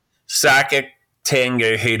 Yeah. Sakic,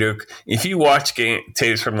 Tanguay, Hayduk. If you watch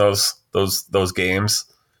tapes from those games,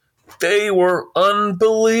 they were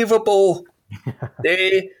unbelievable.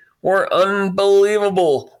 They were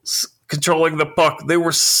unbelievable controlling the puck. They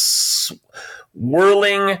were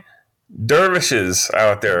whirling dervishes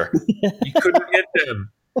out there. You couldn't hit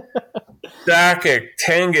them. Sakic,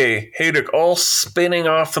 Tanguay, Hayduk, all spinning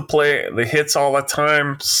off the hits all the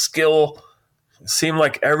time. Skill. It seemed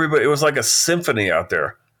like everybody. It was like a symphony out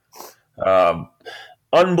there.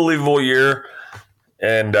 Unbelievable year.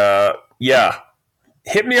 And yeah,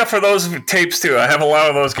 hit me up for those tapes too. I have a lot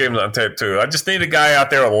of those games on tape too. I just need a guy out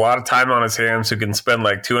there with a lot of time on his hands who can spend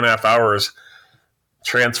like 2.5 hours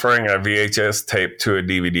transferring a VHS tape to a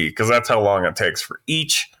DVD, because that's how long it takes for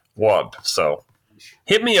each one. So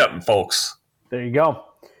hit me up, folks. There you go.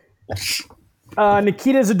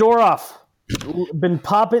 Nikita Zadorov been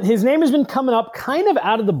popping. His name has been coming up kind of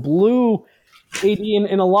out of the blue, AD,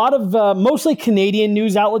 in a lot of mostly Canadian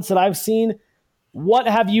news outlets that I've seen. What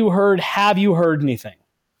have you heard? Have you heard anything?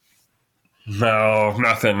 No,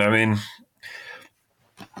 nothing. I mean,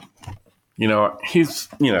 he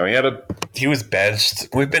was benched.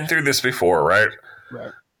 We've been through this before, right?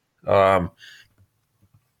 Right.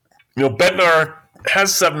 Bednar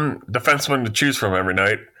has 7 defensemen to choose from every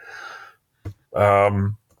night.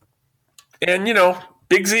 And,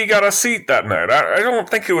 Big Z got a seat that night. I don't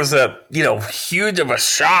think it was a, huge of a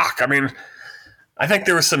shock. I mean, I think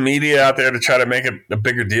there was some media out there to try to make it a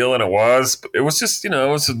bigger deal than it was. But it was just, it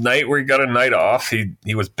was a night where he got a night off. He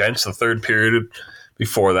was benched the third period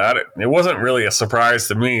before that. It wasn't really a surprise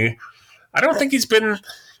to me. I don't think he's been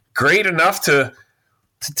great enough to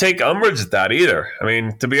take umbrage at that either. I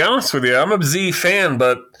mean, to be honest with you, I'm a Z fan,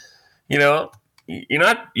 but you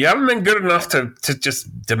haven't been good enough to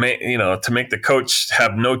just demand, to make the coach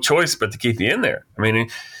have no choice but to keep you in there. I mean,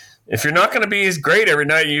 if you're not going to be as great every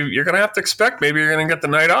night, you're going to have to expect maybe you're going to get the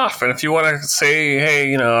night off. And if you want to say,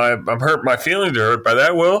 hey, I'm hurt, my feelings are hurt by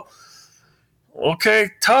that, well,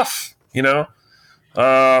 okay, tough.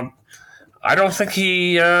 I don't think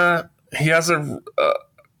he has a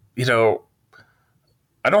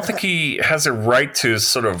I don't think he has a right to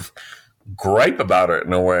sort of gripe about it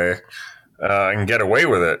in a way and get away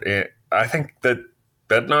with it. I think that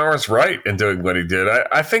Bednar was right in doing what he did.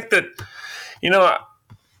 I think that,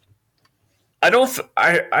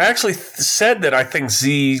 I actually said that I think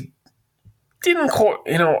Z didn't,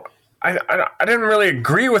 I didn't really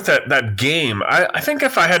agree with that game. I think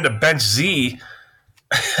if I had to bench Z,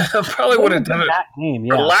 I probably would have done it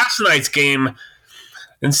for last night's game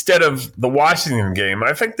instead of the Washington game.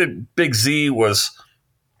 I think that Big Z was,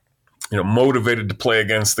 motivated to play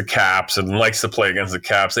against the Caps and likes to play against the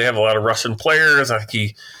Caps. They have a lot of Russian players. I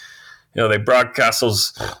think they broadcast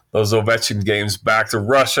those Ovechkin games back to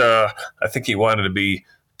Russia. I think he wanted to be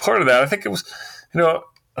part of that. I think it was,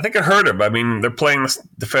 I think it hurt him. I mean, they're playing the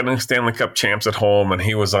defending Stanley Cup champs at home, and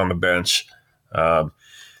he was on the bench. I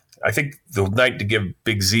think the night to give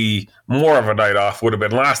Big Z more of a night off would have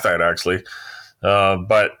been last night, actually.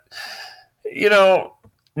 But, no,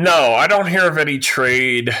 I don't hear of any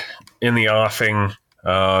trade in the offing.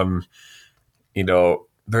 They're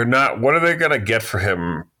not. What are they going to get for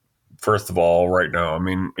him? First of all, right now, I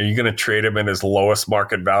mean, are you going to trade him in his lowest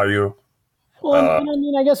market value? Well, and I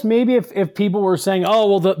mean, I guess maybe if people were saying, oh,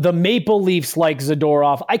 well, the Maple Leafs like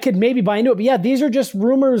Zadorov, I could maybe buy into it. But yeah, these are just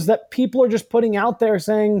rumors that people are just putting out there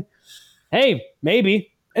saying, hey,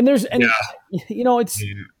 maybe. It's.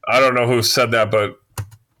 I don't know who said that, but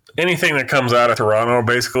anything that comes out of Toronto,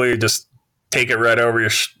 basically, just take it right over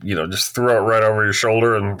your, just throw it right over your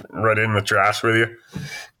shoulder and right in the trash with you.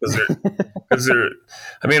 Because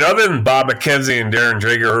I mean, other than Bob McKenzie and Darren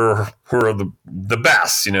Drager, who are the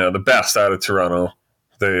best, the best out of Toronto,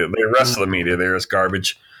 the rest of the media there is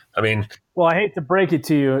garbage. I mean, well, I hate to break it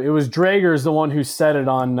to you, it was Drager's the one who said it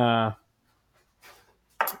on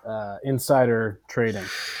Insider Trading.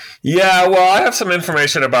 Yeah, well, I have some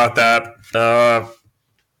information about that.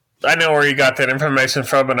 I know where you got that information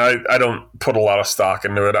from, and I don't put a lot of stock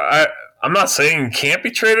into it. I'm not saying he can't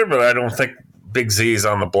be traded, but I don't think Big Z is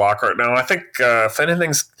on the block right now. I think if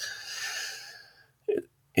anything's,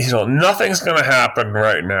 nothing's going to happen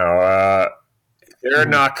right now. They're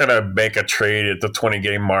not going to make a trade at the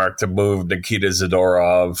 20-game mark to move Nikita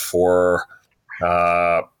Zadorov for,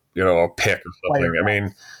 a pick or something. I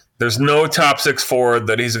mean, there's no top six forward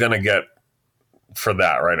that he's going to get for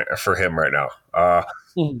that for him right now.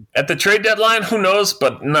 At the trade deadline, who knows?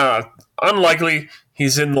 But no, unlikely.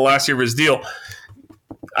 He's in the last year of his deal.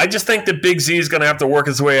 I just think that Big Z is going to have to work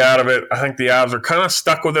his way out of it. I think the Avs are kind of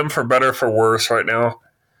stuck with him for better or for worse right now.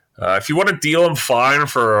 If you want to deal him, fine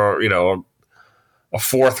for a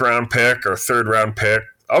fourth-round pick or third-round pick.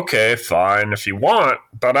 Okay, fine if you want,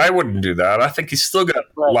 but I wouldn't do that. I think he's still got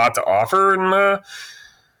a lot to offer, and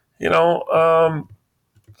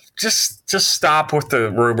just stop with the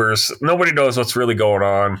rumors. Nobody knows what's really going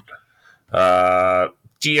on.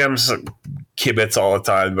 GMs kibitz all the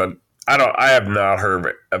time, but I have not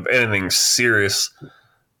heard of anything serious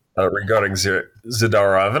regarding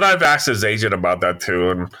Zadorov, and I've asked his agent about that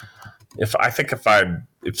too. And if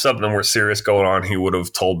something were serious going on, he would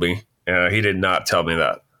have told me. He did not tell me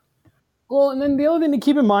that. Well, and then the other thing to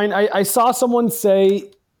keep in mind, I saw someone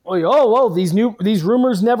say, these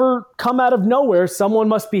rumors never come out of nowhere. Someone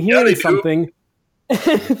must be hearing something.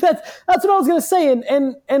 That's what I was going to say.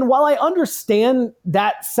 And while I understand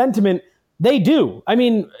that sentiment, they do. I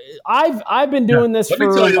mean, I've been doing this for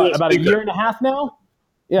about a year and a half now.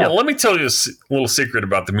 Yeah. Let me tell you a little secret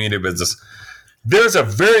about the media business. There's a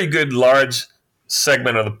very good large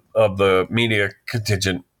segment of the media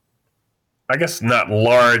contingent. I guess not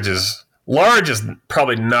large is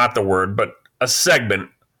probably not the word, but a segment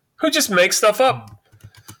who just makes stuff up.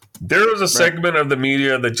 There is a segment of the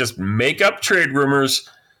media that just make up trade rumors,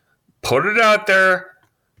 put it out there,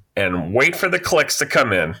 and wait for the clicks to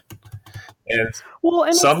come in. And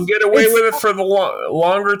some get away with it for the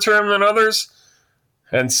longer term than others,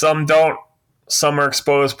 and some don't. Some are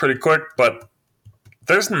exposed pretty quick, but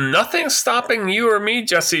there's nothing stopping you or me,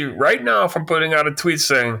 Jesse, right now from putting out a tweet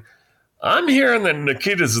saying, I'm hearing that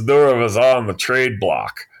Nikita Zadorov is on the trade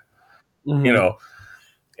block. Mm-hmm.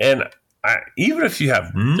 And even if you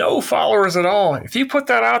have no followers at all, if you put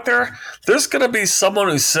that out there, there's going to be someone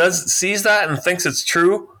who sees that and thinks it's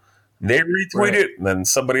true. They retweet it, and then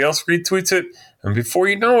somebody else retweets it, and before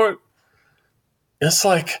you know it, it's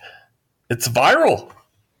like it's viral.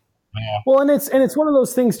 Well, and it's one of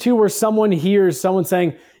those things too, where someone hears someone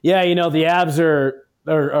saying, "Yeah, the Avs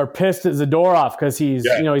are pissed at Zadorov because he's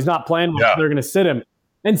he's not playing well. They're going to sit him,"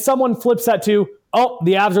 and someone flips that to, "Oh,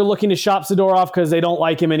 the Avs are looking to shop Zadorov because they don't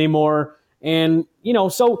like him anymore," and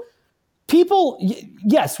so. People,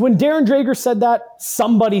 yes, when Darren Drager said that,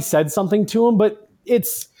 somebody said something to him, but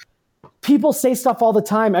people say stuff all the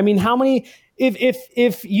time. I mean, how many,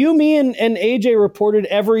 if you, me, and AJ reported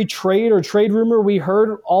every trade or trade rumor we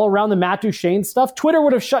heard all around the Matt Duchene stuff, Twitter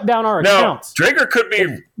would have shut down our accounts. Drager could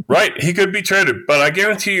be right. He could be traded, but I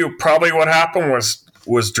guarantee you probably what happened was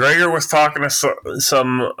Drager was talking to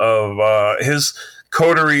some of his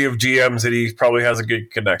coterie of GMs that he probably has a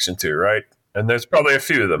good connection to, right? And there's probably a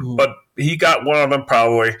few of them, but he got one of them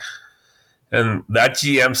probably. And that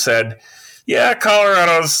GM said, yeah,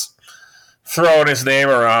 Colorado's throwing his name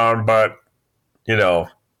around, but, they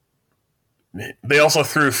also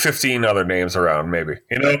threw 15 other names around maybe.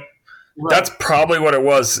 That's probably what it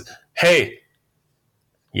was. Hey,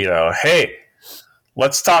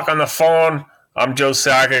 let's talk on the phone. I'm Joe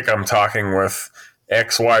Sakic. I'm talking with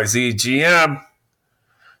XYZ GM.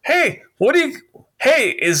 Hey,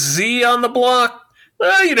 is Z on the block?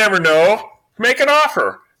 Well, you never know. Make an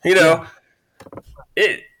offer,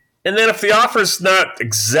 And then if the offer's not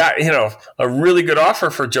exact, a really good offer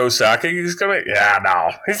for Joe Sakic, he's going to,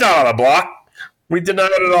 no, he's not on the block. We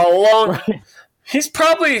denied it all along. Right. His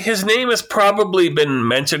name has probably been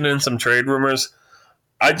mentioned in some trade rumors.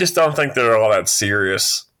 I just don't think they're all that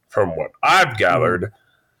serious from what I've gathered.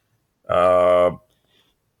 Talk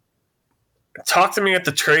to me at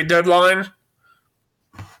the trade deadline.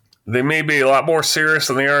 They may be a lot more serious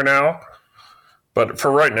than they are now. But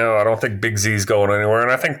for right now, I don't think Big Z's going anywhere.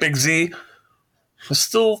 And I think Big Z is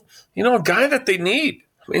still, a guy that they need.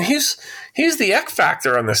 I mean, he's the X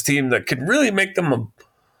factor on this team that could really make them a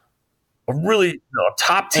really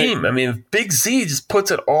top team. I mean, Big Z just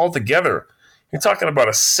puts it all together. You're talking about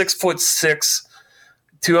a 6'6",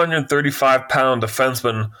 235-pound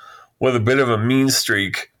defenseman with a bit of a mean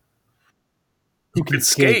streak who can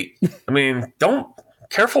skate. I mean,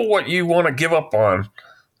 careful what you want to give up on,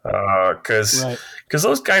 because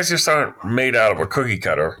those guys just aren't made out of a cookie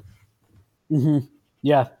cutter. Mm-hmm.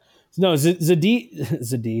 Yeah. No, Z is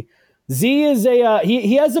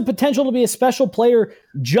he has the potential to be a special player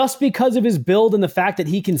just because of his build and the fact that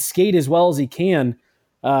he can skate as well as he can.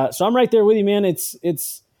 So I'm right there with you, man. It's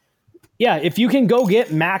if you can go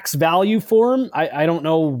get max value for him, I don't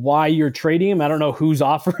know why you're trading him. I don't know who's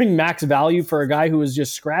offering max value for a guy who was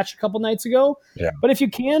just scratched a couple nights ago. Yeah. But if you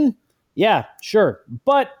can, yeah, sure.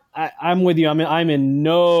 But I'm with you. I'm in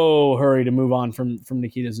no hurry to move on from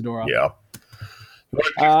Nikita Zadorov. Yeah.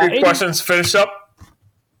 Questions finish up?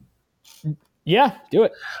 Yeah, do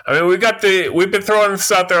it. I mean, we've been throwing this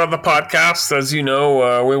out there on the podcast. As you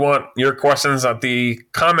know, we want your questions at the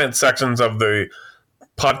comment sections of the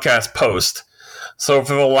podcast post. So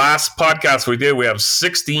for the last podcast we did, we have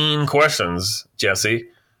 16 questions, Jesse.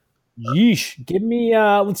 Yeesh. Give me,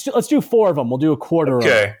 let's do 4 of them. We'll do a quarter of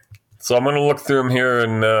them. Okay. So I'm going to look through them here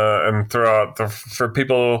and throw out for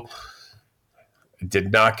people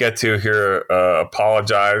did not get to here,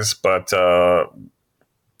 apologize, but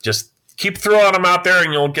just keep throwing them out there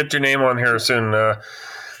and you'll get your name on here soon.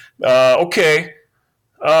 Okay.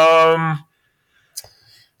 I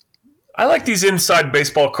like these inside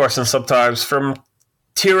baseball questions sometimes from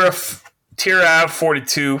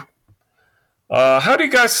TierAv42. How do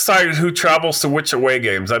you guys decide who travels to which away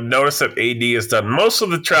games? I've noticed that AD has done most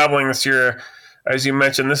of the traveling this year. As you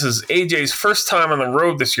mentioned, this is AJ's first time on the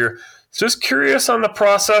road this year. Just curious on the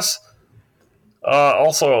process.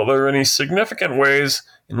 Also, are there any significant ways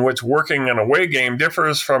in which working an away game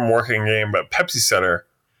differs from working a game at Pepsi Center?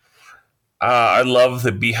 I love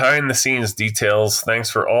the behind-the-scenes details. Thanks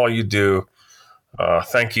for all you do.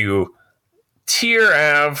 Thank you,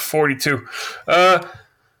 TierAv42. I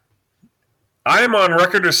am on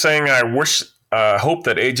record as saying I hope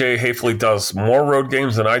that AJ Haefele does more road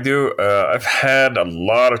games than I do. I've had a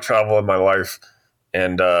lot of travel in my life,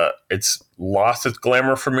 and it's lost its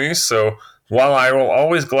glamour for me. So while I will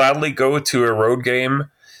always gladly go to a road game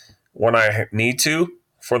when I need to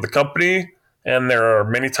for the company, and there are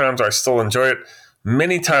many times I still enjoy it,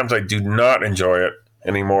 many times I do not enjoy it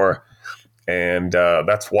anymore. And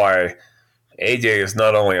that's why AJ is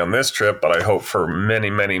not only on this trip, but I hope for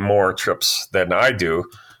many, many more trips than I do,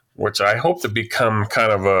 which I hope to become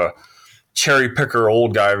kind of a cherry picker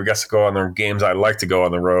old guy who gets to go on the games I like to go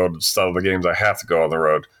on the road instead of the games I have to go on the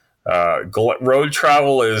road. Road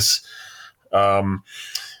travel is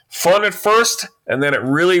fun at first, and then it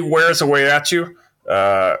really wears away at you.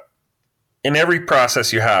 In every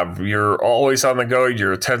process you have, you're always on the go.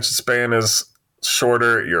 Your attention span is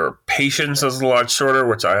shorter. Your patience is a lot shorter,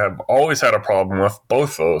 which I have always had a problem with,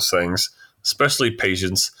 both those things, especially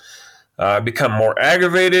patience. I become more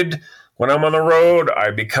aggravated when I'm on the road. I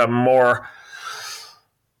become more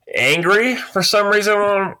angry for some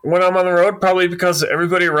reason when I'm on the road, probably because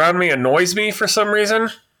everybody around me annoys me for some reason.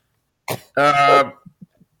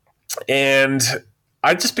 And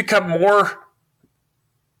I just become more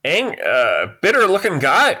bitter-looking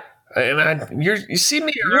guy. And you see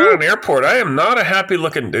me around an airport, I am not a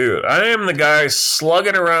happy-looking dude. I am the guy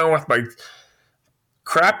slugging around with my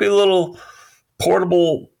crappy little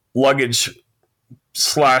portable luggage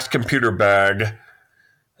 / computer bag,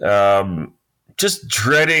 just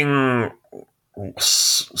dreading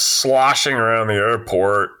sloshing around the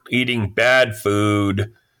airport, eating bad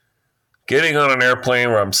food, getting on an airplane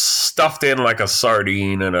where I'm stuffed in like a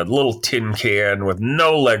sardine in a little tin can with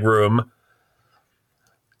no leg room,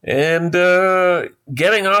 and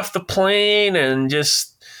getting off the plane and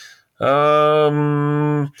just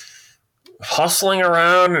hustling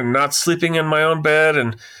around and not sleeping in my own bed,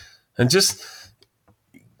 and just,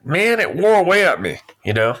 man, it wore away at me,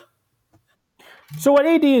 you know? So what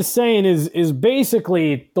AD is saying is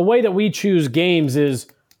basically the way that we choose games is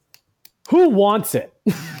who wants it?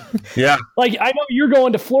 Yeah. Like, I know you're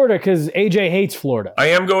going to Florida because AJ hates Florida. I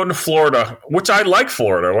am going to Florida, which I like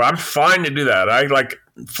Florida. I'm fine to do that. I like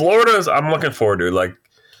Florida's. I'm looking forward to. Like,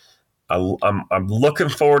 I'm looking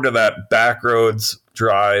forward to that back roads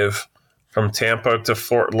drive from Tampa to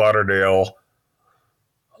Fort Lauderdale.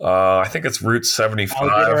 I think it's Route 75.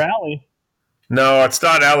 Alligator Alley. No, it's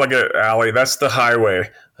not Alligator Alley. That's the highway.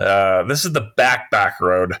 This is the back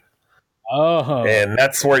road. Oh. And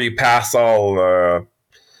that's where you pass all,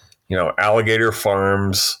 alligator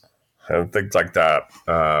farms and things like that,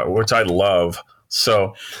 which I love.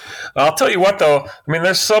 So I'll tell you what, though. I mean,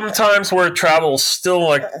 there's some times where travel still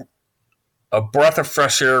like a breath of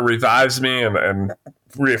fresh air revives me and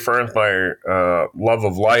reaffirms my love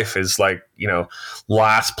of life is like,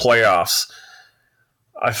 last playoffs.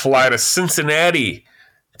 I fly to Cincinnati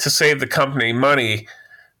to save the company money,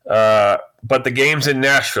 but the game's in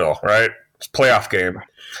Nashville, right? It's a playoff game.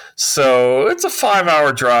 So it's a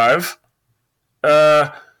 5-hour drive.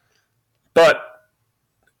 But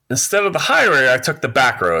instead of the highway, I took the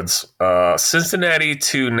back roads. Cincinnati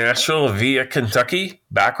to Nashville via Kentucky.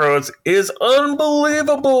 Back roads is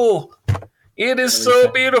unbelievable. It is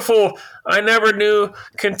so beautiful. I never knew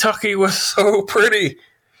Kentucky was so pretty.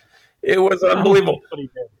 It was unbelievable.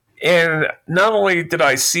 And not only did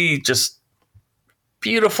I see just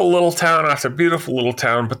beautiful little town after beautiful little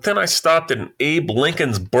town, but then I stopped in Abe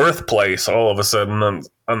Lincoln's birthplace all of a sudden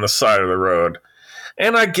on the side of the road.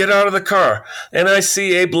 And I get out of the car and I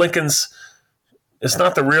see Abe Lincoln's, it's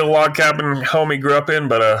not the real log cabin home he grew up in,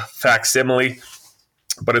 but a facsimile,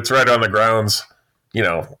 but it's right on the grounds.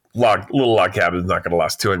 Little log cabin's not going to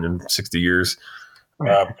last 260 years.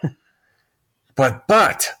 But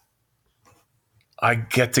I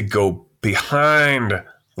get to go behind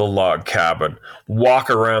the log cabin, walk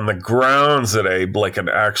around the grounds that Abe Lincoln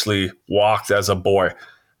actually walked as a boy.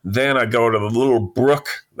 Then I go to the little brook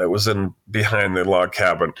that was in behind the log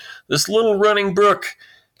cabin. This little running brook,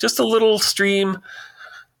 just a little stream,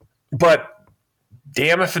 but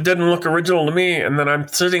damn if it didn't look original to me. And then I'm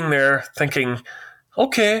sitting there thinking,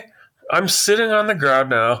 okay, I'm sitting on the ground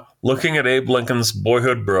now looking at Abe Lincoln's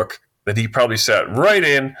boyhood brook that he probably sat right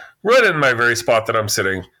in my very spot that I'm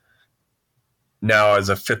sitting now as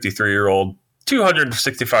a 53-year-old,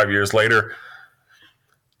 265 years later.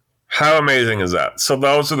 How amazing is that? So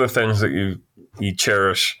those are the things that you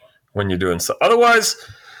cherish when you're doing stuff. Otherwise,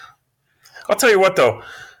 I'll tell you what, though.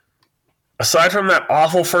 Aside from that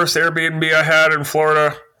awful first Airbnb I had in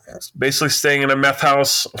Florida, basically staying in a meth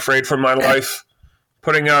house, afraid for my life,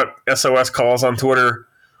 putting out SOS calls on Twitter,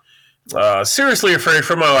 seriously afraid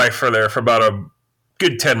for my life for about a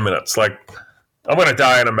good 10 minutes. Like, I'm going to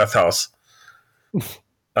die in a meth house.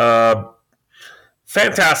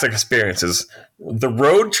 Fantastic experiences. The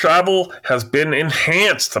road travel has been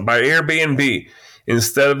enhanced by Airbnb.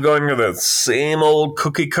 Instead of going to the same old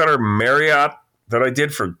cookie cutter Marriott that I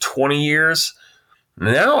did for 20 years,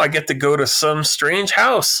 now I get to go to some strange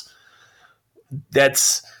house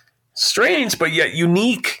that's strange but yet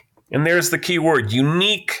unique. And there's the key word,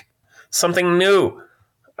 unique, something new.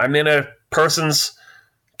 I'm in a person's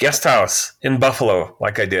guest house in Buffalo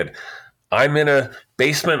like I did. I'm in a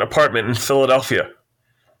basement apartment in Philadelphia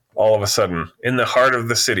all of a sudden, in the heart of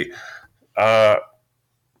the city. Those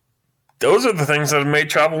are the things that have made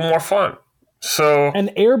travel more fun. So, and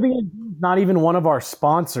Airbnb is not even one of our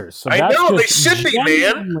sponsors. So I know, they should be,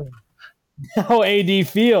 man. How AD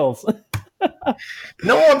feels.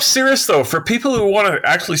 No, I'm serious, though. For people who want to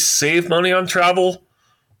actually save money on travel,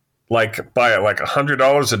 like buy like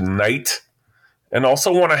 $100 a night, and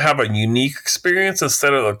also want to have a unique experience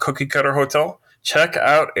instead of a cookie cutter hotel, check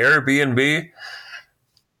out Airbnb.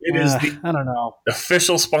 It is the I don't know.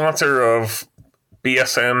 official sponsor of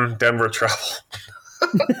BSN Denver Travel.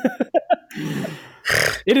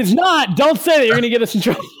 It is not. Don't say that. You're going to get us in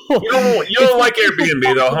trouble. You don't like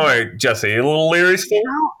Airbnb, though, huh, Jesse? A little leery still?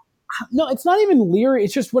 No, it's not even leery.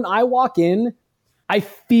 It's just when I walk in, I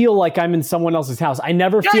feel like I'm in someone else's house. I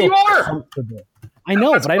never feel comfortable. I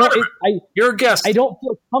know, but I don't. You're a guest. I don't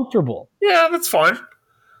feel comfortable. Yeah, that's fine.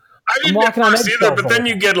 I didn't walking on either, but then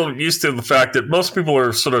you get used to the fact that most people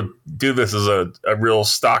are sort of do this as a real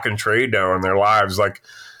stock and trade now in their lives. Like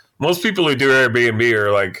most people who do Airbnb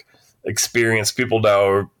are like experienced people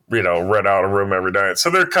now, rent out a room every night. So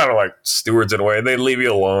they're kind of like stewards in a way. They leave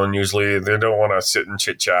you alone usually. They don't want to sit and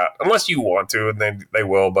chit chat unless you want to, and they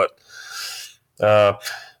will. But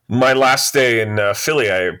my last stay in Philly,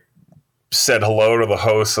 I said hello to the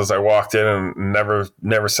host as I walked in and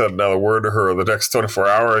never said another word to her the next 24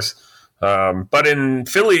 hours. But in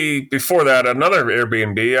Philly before that, another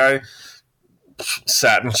Airbnb, I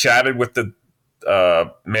sat and chatted with the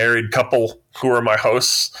married couple who are my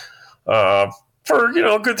hosts for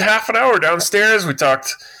a good half an hour downstairs. We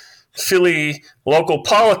talked Philly local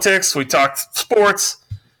politics. We talked sports.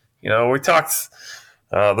 We talked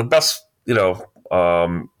the best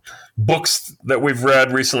books that we've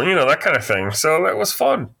read recently. That kind of thing. So that was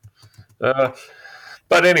fun.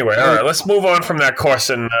 But anyway, all right, let's move on from that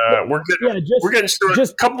question. We're getting short.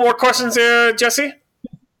 Just a couple more questions there, Jesse.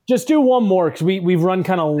 Just do one more because we've run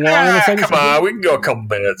kind of long. Come on, we can go a couple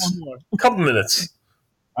minutes. A couple minutes.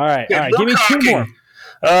 All right. Give me two more.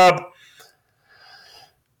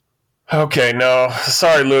 Okay, no,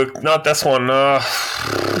 sorry, Luke, not this one.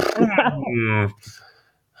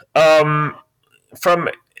 From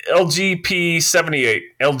LJP78.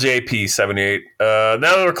 Now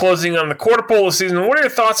that we're closing on the quarter pole of the season, what are your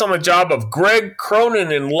thoughts on the job of Greg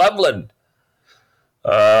Cronin in Loveland?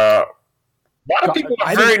 A lot of people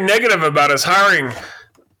are very negative about his hiring.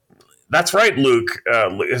 That's right, Luke.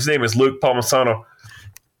 His name is Luke Palmisano.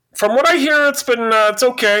 From what I hear, it's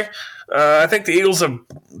okay. I think the Eagles have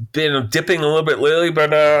been dipping a little bit lately,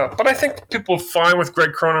 but I think people are fine with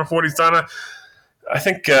Greg Cronin for what he's done. I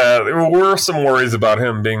think there were some worries about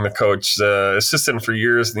him being the coach. Assistant for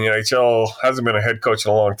years in the NHL, hasn't been a head coach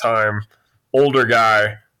in a long time. Older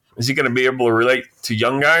guy. Is he going to be able to relate to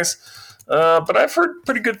young guys? But I've heard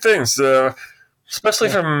pretty good things, especially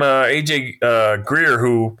from AJ Greer,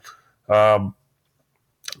 who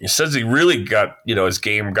he says he really got, his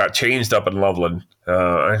game got changed up in Loveland.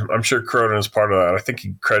 I'm sure Cronin is part of that. I think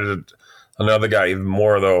he credited another guy even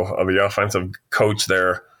more, though, of the offensive coach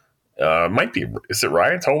there. Might be. Is it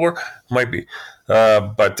Ryan Tobler? Might be.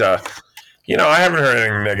 But I haven't heard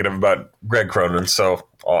anything negative about Greg Cronin. So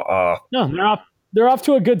no, they're off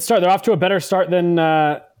to a good start. They're off to a better start than.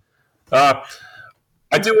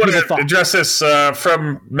 I do want to address this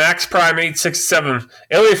from Max Prime 867.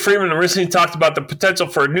 Elliot Freeman recently talked about the potential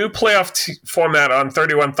for a new playoff format on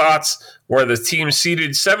 31 Thoughts, where the teams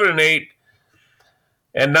seeded 7 and 8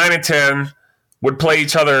 and 9 and 10 would play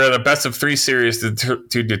each other in a best-of-3 series to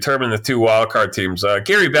determine the 2 wildcard teams.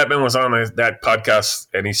 Gary Bettman was on that podcast,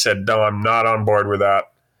 and he said, no, I'm not on board with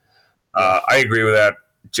that. I agree with that,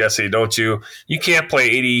 Jesse, don't you? You can't play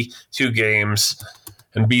 82 games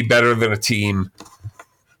and be better than a team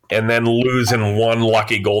and then lose in one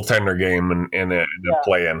lucky goaltender game in a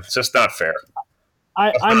play-in. It's just not fair.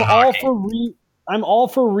 I'm all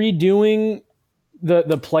for redoing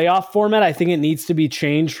the playoff format. I think it needs to be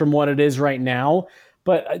changed from what it is right now.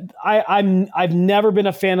 But I've never been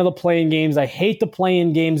a fan of the play-in games. I hate the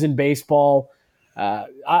play-in games in baseball.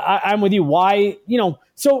 I'm with you. Why?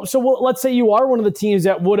 So let's say you are one of the teams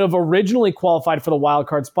that would have originally qualified for the wild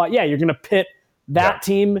card spot. Yeah, you're going to pit that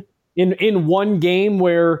team in one game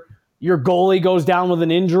where your goalie goes down with an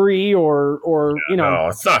injury or No,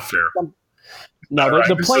 it's not fair.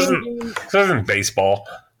 The play-in game. This isn't baseball.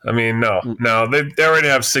 I mean, no. They already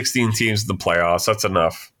have 16 teams in the playoffs. That's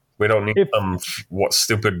enough. We don't need some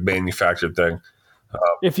stupid manufactured thing.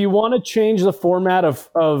 If you want to change the format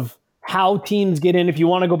of how teams get in, if you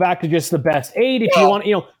want to go back to just the best 8, if you want,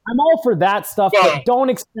 I'm all for that stuff, but don't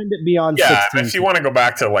extend it beyond 16. Yeah, if you want to go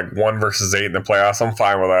back to like 1 versus 8 in the playoffs, I'm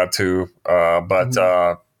fine with that too.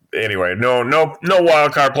 Anyway, no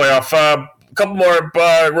wild card playoff. A couple more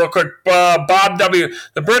real quick. Bob W.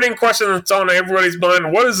 The burning question that's on everybody's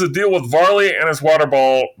mind: what is the deal with Varley and his water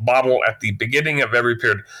bottle at the beginning of every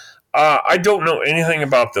period? I don't know anything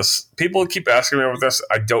about this. People keep asking me about this.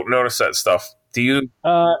 I don't notice that stuff. Do you?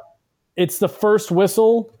 It's the first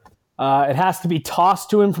whistle. It has to be tossed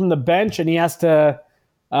to him from the bench, and he has to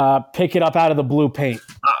pick it up out of the blue paint.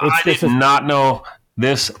 I did not know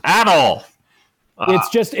this at all. It's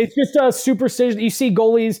just a superstition. You see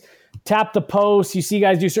goalies tap the post. You see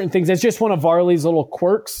guys do certain things. It's just one of Varley's little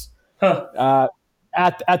quirks. At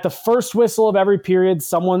the first whistle of every period,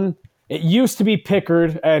 it used to be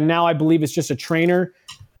Pickard, and now I believe it's just a trainer,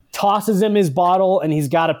 tosses him his bottle, and he's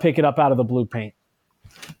got to pick it up out of the blue paint.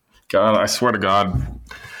 God, I swear to God,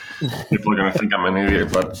 people are going to think I'm an idiot,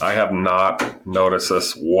 but I have not noticed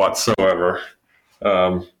this whatsoever.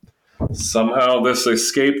 Somehow this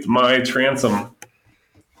escaped my transom.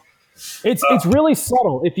 It's really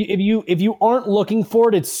subtle. If you aren't looking for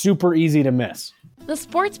it, it's super easy to miss. The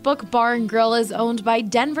Sportsbook Bar and Grill is owned by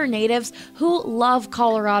Denver natives who love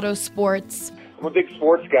Colorado sports. I'm a big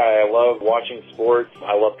sports guy. I love watching sports.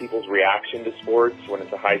 I love people's reaction to sports when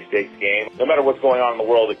it's a high-stakes game. No matter what's going on in the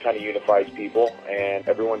world, it kind of unifies people, and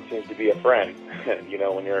everyone seems to be a friend,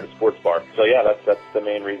 when you're at a sports bar. So, yeah, that's the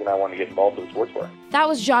main reason I want to get involved with a sports bar. That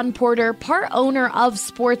was John Porter, part owner of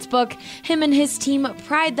Sportsbook. Him and his team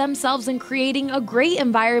pride themselves in creating a great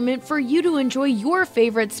environment for you to enjoy your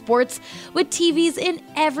favorite sports with TVs in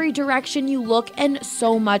every direction you look and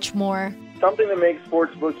so much more. Something that makes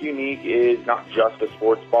Sportsbook unique is not just a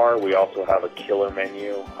sports bar. We also have a killer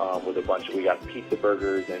menu with we got pizza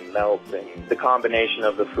burgers and melts, and the combination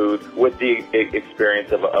of the food with the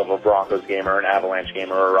experience of a Broncos game or an Avalanche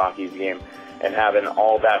game or a Rockies game, and having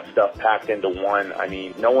all that stuff packed into one. I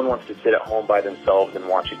mean, no one wants to sit at home by themselves and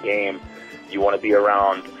watch a game. You want to be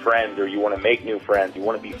around friends, or you want to make new friends. You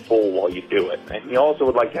want to be full while you do it. And you also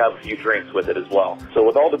would like to have a few drinks with it as well. So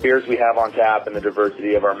with all the beers we have on tap and the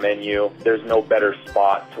diversity of our menu, there's no better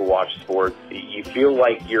spot to watch sports. You feel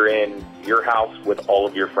like you're in your house with all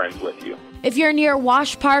of your friends with you. If you're near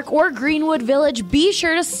Wash Park or Greenwood Village, be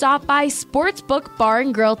sure to stop by Sportsbook Bar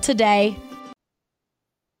and Grill today.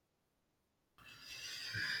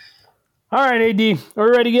 All right, AD, are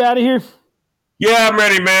we ready to get out of here? Yeah, I'm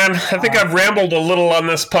ready, man. I think I've rambled a little on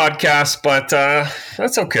this podcast, but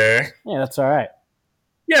that's okay. Yeah, that's all right.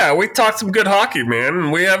 Yeah, we talked some good hockey, man.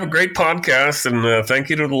 We have a great podcast, and thank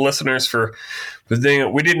you to the listeners for doing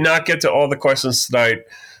it. We did not get to all the questions tonight,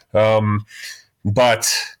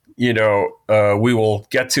 but, we will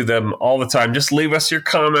get to them all the time. Just leave us your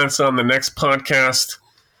comments on the next podcast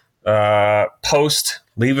post.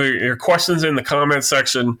 Leave your questions in the comment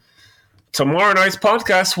section. Tomorrow night's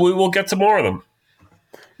podcast, we will get to more of them.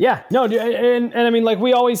 Yeah, no, and I mean, like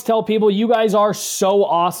we always tell people, you guys are so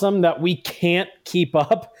awesome that we can't keep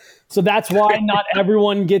up. So that's why not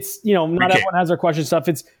everyone gets, not everyone has their question stuff.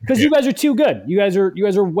 It's because you guys are too good. You guys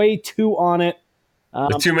are way too on it.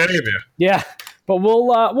 There's too many of you. Yeah, but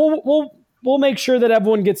we'll make sure that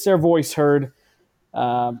everyone gets their voice heard.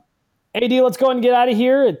 AD, let's go ahead and get out of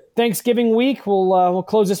here. Thanksgiving week, we'll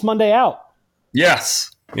close this Monday out. Yes,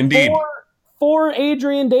 indeed. For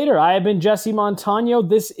Adrian Dater, I have been Jesse Montano.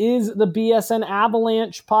 This is the BSN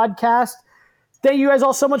Avalanche Podcast. Thank you guys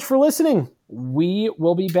all so much for listening. We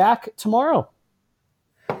will be back tomorrow.